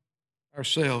God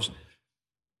ourselves.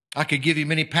 I could give you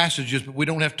many passages, but we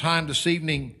don't have time this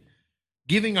evening.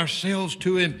 Giving ourselves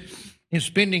to Him and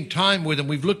spending time with Him.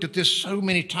 We've looked at this so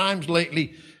many times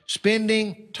lately.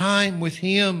 Spending time with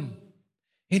Him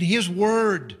in His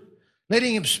Word.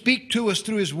 Letting Him speak to us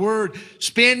through His Word.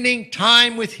 Spending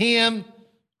time with Him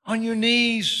on your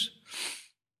knees.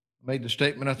 I made the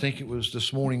statement, I think it was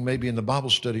this morning, maybe in the Bible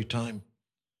study time.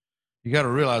 You got to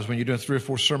realize when you're doing 3 or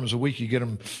 4 sermons a week, you get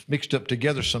them mixed up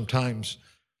together sometimes.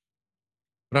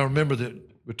 But I remember that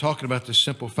we're talking about this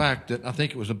simple fact that I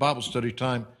think it was a Bible study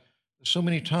time So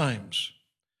many times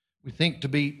we think to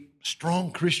be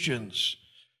strong Christians,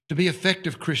 to be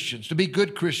effective Christians, to be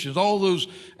good Christians, all those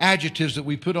adjectives that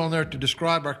we put on there to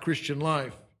describe our Christian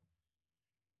life,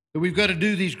 that we've got to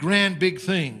do these grand big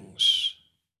things.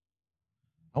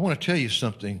 I want to tell you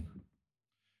something.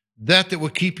 That will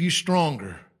keep you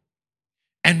stronger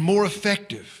and more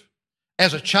effective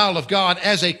as a child of God,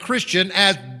 as a Christian,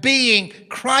 as being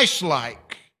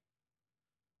Christ-like,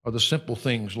 are the simple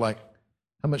things like,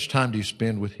 how much time do you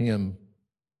spend with Him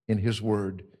in His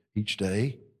Word each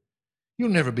day? You'll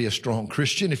never be a strong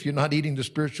Christian if you're not eating the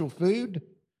spiritual food.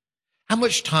 How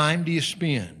much time do you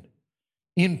spend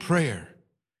in prayer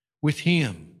with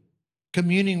Him,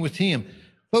 communing with Him?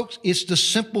 Folks, it's the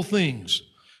simple things.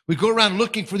 We go around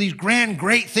looking for these grand,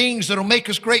 great things that'll make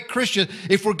us great Christians.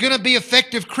 If we're going to be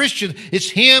effective Christians, it's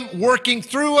Him working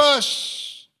through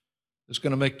us that's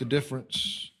going to make the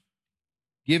difference.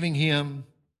 Giving Him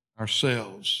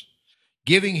ourselves.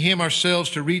 Giving Him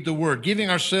ourselves to read the Word. Giving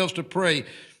ourselves to pray.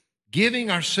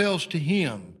 Giving ourselves to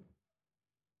Him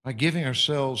by giving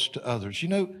ourselves to others. You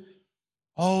know,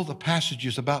 all the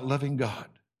passages about loving God,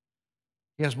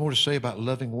 He has more to say about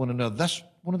loving one another. That's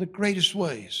one of the greatest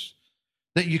ways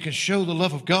that you can show the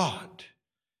love of God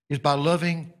is by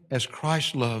loving as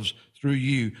Christ loves through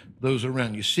you, those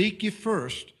around you. Seek ye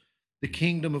first the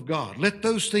kingdom of God. Let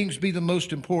those things be the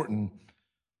most important.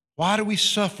 Why do we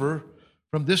suffer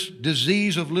from this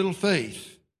disease of little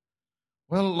faith?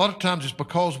 Well, a lot of times it's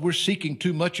because we're seeking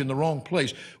too much in the wrong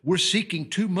place. We're seeking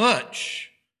too much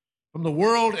from the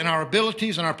world and our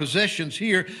abilities and our possessions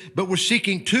here, but we're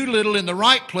seeking too little in the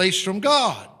right place from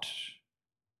God.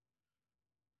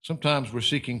 Sometimes we're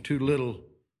seeking too little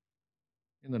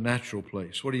in the natural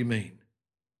place. What do you mean?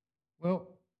 Well,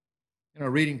 in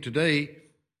our reading today,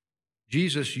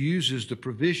 Jesus uses the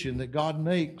provision that God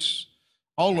makes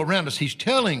all around us. He's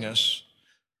telling us,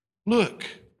 look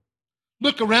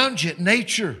around you at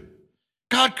nature.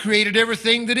 God created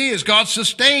everything that is. God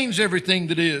sustains everything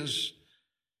that is.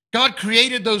 God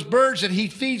created those birds that He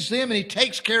feeds them and He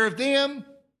takes care of them.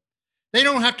 They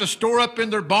don't have to store up in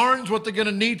their barns what they're going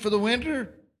to need for the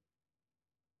winter.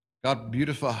 God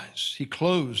beautifies. He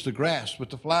clothes the grass with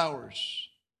the flowers.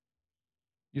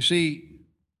 You see,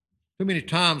 too many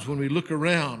times when we look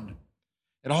around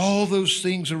at all those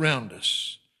things around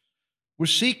us, we're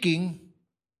seeking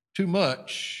too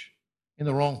much in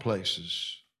the wrong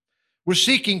places. We're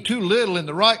seeking too little in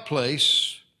the right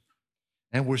place,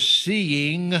 and we're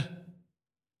seeing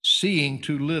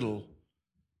too little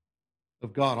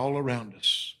of God all around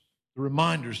us. The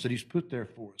reminders that He's put there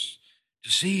for us to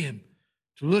see Him.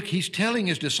 Look, He's telling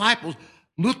His disciples,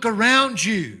 look around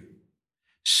you.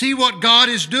 See what God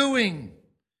is doing.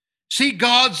 See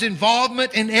God's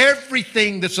involvement in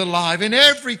everything that's alive, in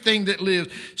everything that lives.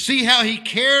 See how He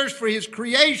cares for His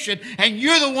creation, and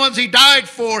you're the ones He died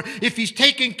for. If He's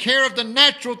taking care of the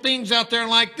natural things out there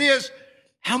like this,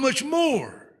 how much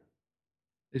more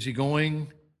is He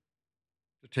going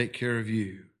to take care of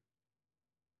you?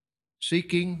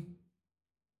 Seeking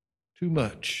too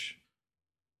much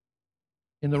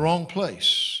in the wrong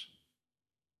place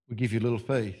will give you little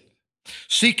faith.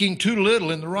 Seeking too little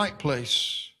in the right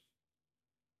place,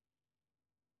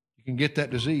 you can get that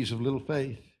disease of little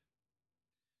faith.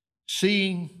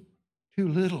 Seeing too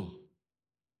little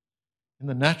in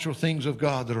the natural things of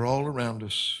God that are all around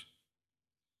us.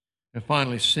 And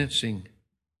finally, sensing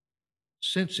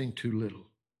too little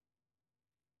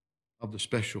of the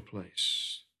special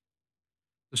place.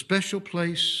 The special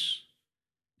place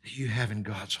that you have in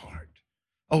God's heart.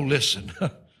 Oh, listen,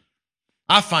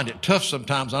 I find it tough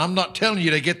sometimes, and I'm not telling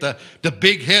you to get the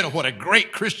big head of what a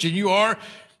great Christian you are,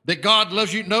 that God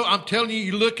loves you. No, I'm telling you,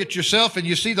 you look at yourself and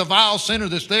you see the vile sinner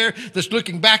that's there, that's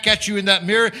looking back at you in that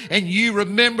mirror, and you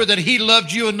remember that He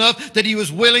loved you enough that He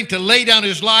was willing to lay down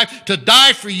His life to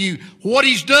die for you. What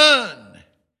He's done,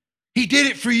 He did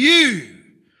it for you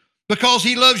because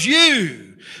He loves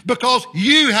you, because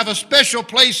you have a special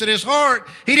place in His heart.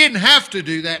 He didn't have to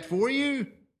do that for you.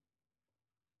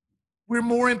 We're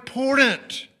more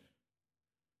important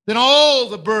than all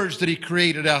the birds that He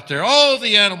created out there, all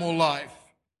the animal life.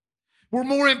 We're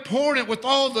more important with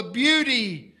all the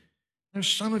beauty. There's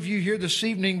some of you here this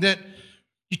evening that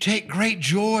you take great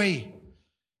joy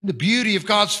in the beauty of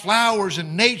God's flowers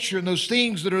and nature and those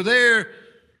things that are there.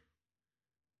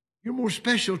 You're more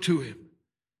special to Him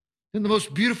than the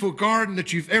most beautiful garden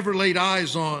that you've ever laid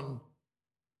eyes on.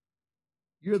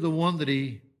 You're the one that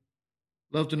He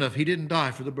loved enough. He didn't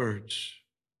die for the birds.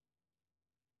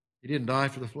 He didn't die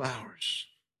for the flowers.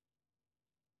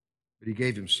 But He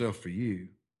gave Himself for you.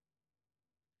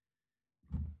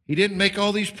 He didn't make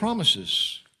all these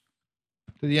promises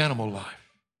to the animal life.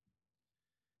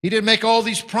 He didn't make all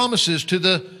these promises to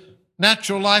the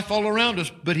natural life all around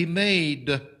us, but He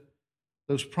made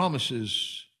those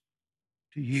promises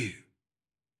to you.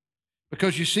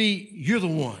 Because you see, you're the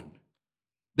one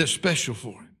that's special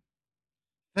for Him.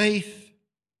 Faith,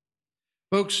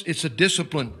 folks, it's a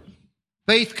discipline.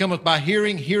 Faith cometh by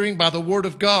hearing, hearing by the word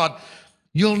of God.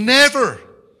 You'll never,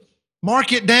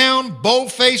 mark it down,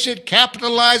 boldface it,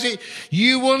 capitalize it,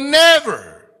 you will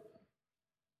never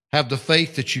have the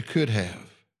faith that you could have.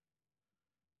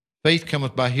 Faith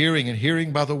cometh by hearing, and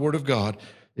hearing by the word of God.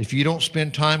 If you don't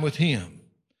spend time with Him,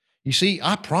 you see,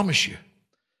 I promise you,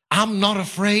 I'm not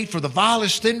afraid for the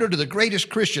vilest sinner to the greatest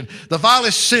Christian, the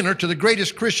vilest sinner to the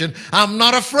greatest Christian. I'm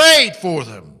not afraid for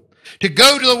them to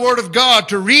go to the Word of God,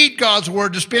 to read God's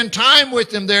Word, to spend time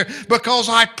with Him there, because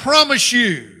I promise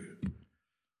you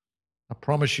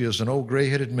as an old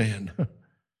gray-headed man,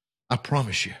 I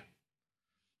promise you,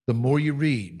 the more you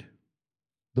read,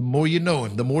 the more you know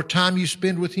Him, the more time you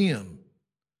spend with Him,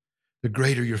 the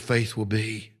greater your faith will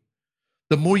be.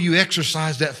 The more you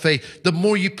exercise that faith, the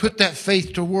more you put that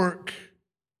faith to work.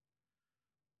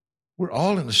 We're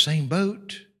all in the same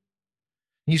boat.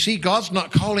 You see, God's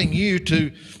not calling you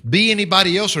to be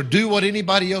anybody else or do what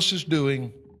anybody else is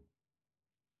doing.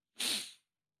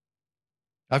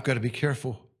 I've got to be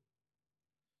careful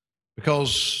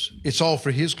because it's all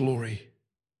for His glory.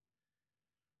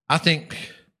 I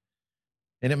think,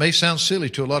 and it may sound silly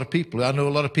to a lot of people. I know a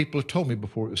lot of people have told me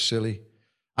before it was silly.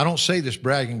 I don't say this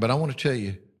bragging, but I want to tell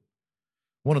you,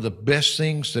 one of the best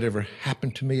things that ever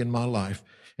happened to me in my life,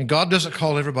 and God doesn't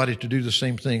call everybody to do the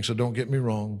same thing, so don't get me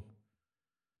wrong,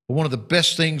 but one of the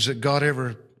best things that God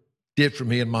ever did for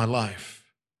me in my life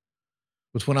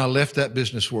was when I left that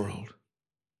business world.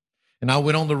 And I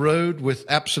went on the road with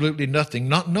absolutely nothing,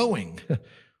 not knowing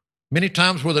many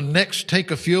times where the next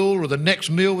tank of fuel or the next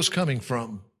meal was coming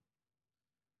from.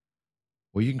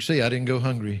 Well, you can see I didn't go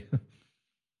hungry.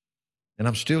 And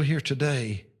I'm still here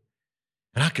today.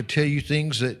 And I could tell you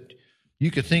things that you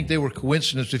could think they were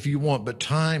coincidence if you want, but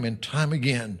time and time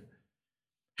again,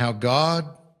 how God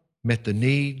met the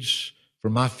needs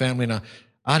for my family. And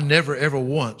I never, ever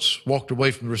once walked away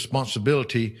from the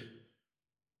responsibility.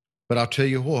 But I'll tell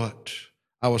you what,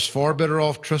 I was far better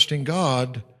off trusting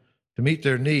God to meet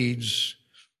their needs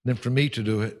than for me to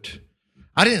do it.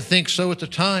 I didn't think so at the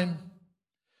time.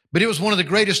 But it was one of the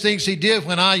greatest things He did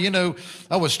when I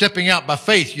was stepping out by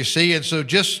faith, you see. And so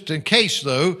just in case,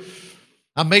 though,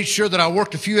 I made sure that I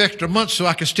worked a few extra months so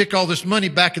I could stick all this money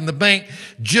back in the bank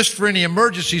just for any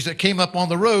emergencies that came up on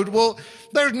the road. Well,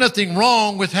 there's nothing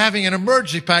wrong with having an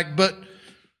emergency pack, but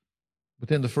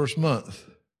within the first month,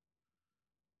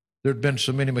 there'd been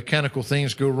so many mechanical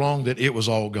things go wrong that it was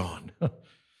all gone.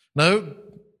 No,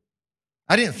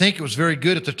 I didn't think it was very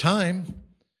good at the time.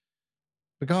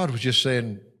 But God was just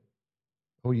saying,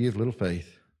 "Oh, ye of little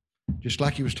faith." Just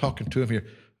like He was talking to him here.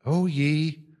 "Oh,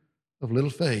 ye of little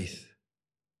faith.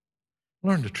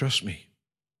 Learn to trust me.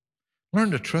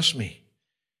 Learn to trust me.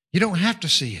 You don't have to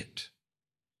see it.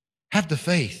 Have the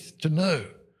faith to know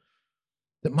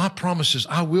that my promises,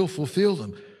 I will fulfill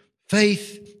them."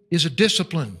 Faith is a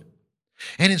discipline.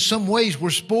 And in some ways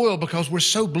we're spoiled because we're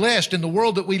so blessed in the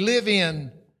world that we live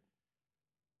in.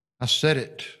 I said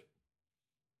it.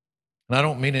 And I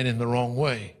don't mean it in the wrong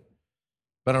way.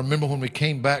 But I remember when we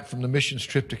came back from the missions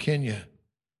trip to Kenya,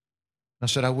 I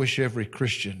said, I wish every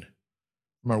Christian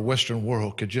from our Western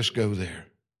world could just go there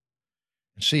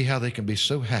and see how they can be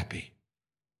so happy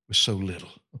with so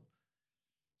little.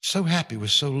 So happy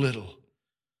with so little.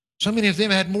 So many of them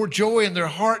had more joy in their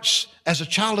hearts as a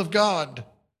child of God.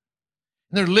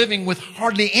 And they're living with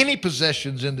hardly any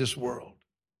possessions in this world.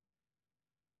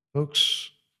 Folks,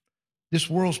 this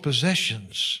world's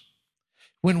possessions,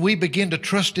 when we begin to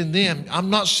trust in them, I'm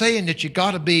not saying that you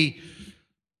got to be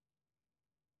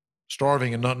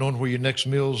starving and not knowing where your next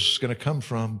meal's going to come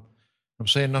from. I'm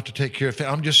saying not to take care of it.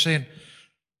 I'm just saying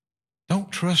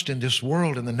don't trust in this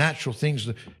world and the natural things.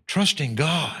 Trust in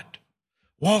God.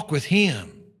 Walk with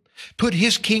Him. Put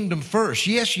His kingdom first.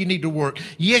 Yes, you need to work.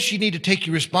 Yes, you need to take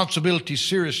your responsibilities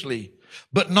seriously,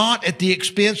 but not at the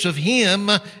expense of Him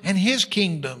and His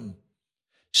kingdom.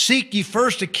 Seek ye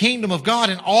first the kingdom of God,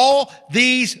 and all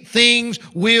these things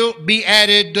will be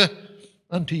added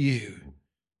unto you.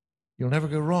 You'll never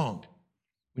go wrong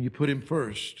when you put Him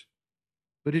first.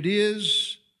 But it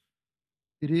is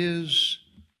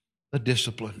a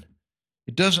discipline.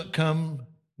 It doesn't come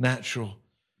natural.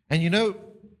 And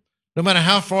no matter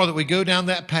how far that we go down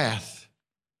that path,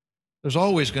 there's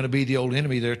always going to be the old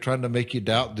enemy there trying to make you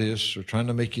doubt this or trying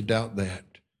to make you doubt that.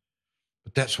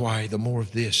 But that's why the more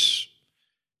of this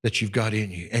that you've got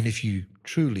in you, and if you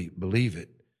truly believe it,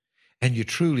 and you're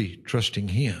truly trusting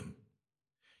Him.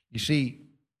 You see,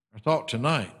 our thought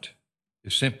tonight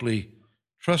is simply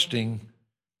trusting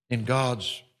in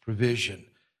God's provision.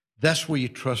 That's where your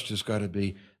trust has got to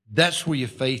be. That's where your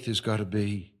faith has got to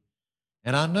be.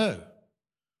 And I know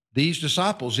these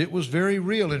disciples, it was very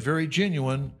real and very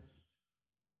genuine,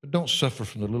 but don't suffer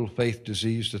from the little faith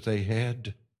disease that they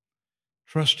had.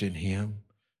 Trust in Him.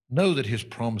 Know that His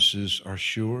promises are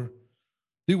sure.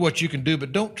 Do what you can do,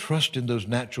 but don't trust in those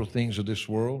natural things of this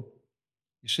world.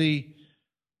 You see,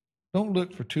 don't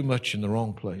look for too much in the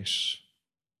wrong place.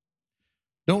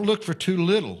 Don't look for too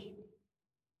little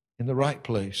in the right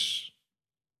place.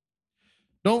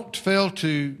 Don't fail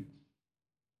to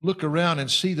look around and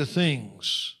see the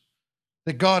things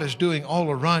that God is doing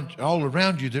all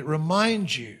around you that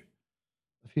remind you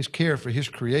of His care for His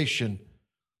creation.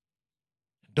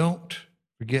 Don't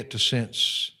forget to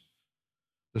sense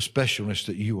the specialness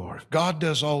that you are. If God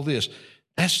does all this,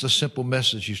 that's the simple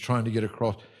message He's trying to get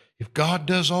across. If God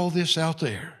does all this out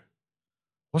there,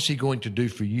 what's He going to do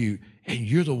for you? And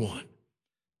you're the one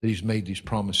that He's made these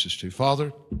promises to.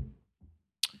 Father,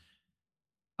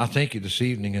 I thank You this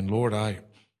evening, and Lord, I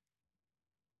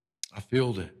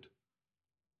feel that,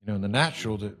 in the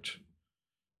natural, that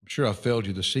I'm sure I failed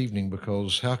You this evening,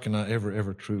 because how can I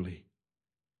ever truly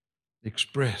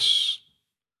express,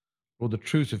 Lord, the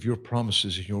truth of Your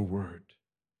promises in Your word?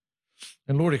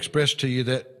 And Lord, express to You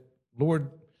that, Lord,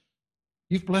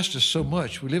 You've blessed us so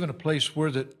much. We live in a place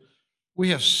where that we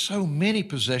have so many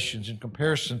possessions in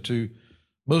comparison to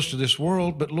most of this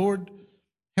world, but Lord,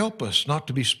 help us not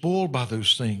to be spoiled by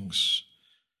those things.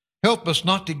 Help us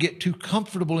not to get too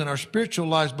comfortable in our spiritual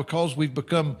lives because we've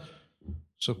become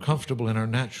so comfortable in our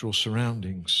natural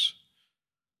surroundings.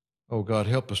 Oh God,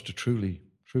 help us to truly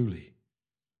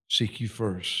seek You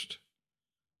first.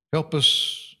 Help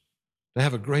us to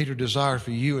have a greater desire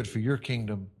for You and for Your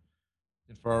kingdom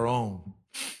than for our own.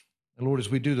 And Lord, as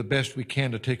we do the best we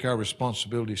can to take our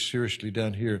responsibilities seriously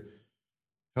down here,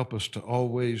 help us to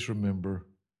always remember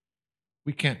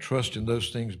we can't trust in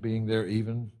those things being there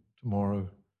even tomorrow.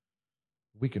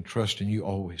 We can trust in You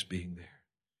always being there.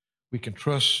 We can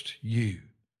trust You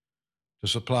to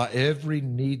supply every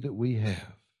need that we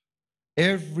have,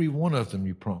 every one of them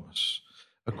You promise,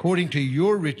 according to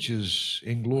Your riches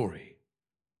in glory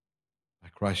by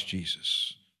Christ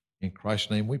Jesus. In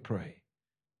Christ's name we pray.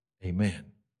 Amen.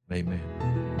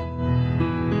 Amen.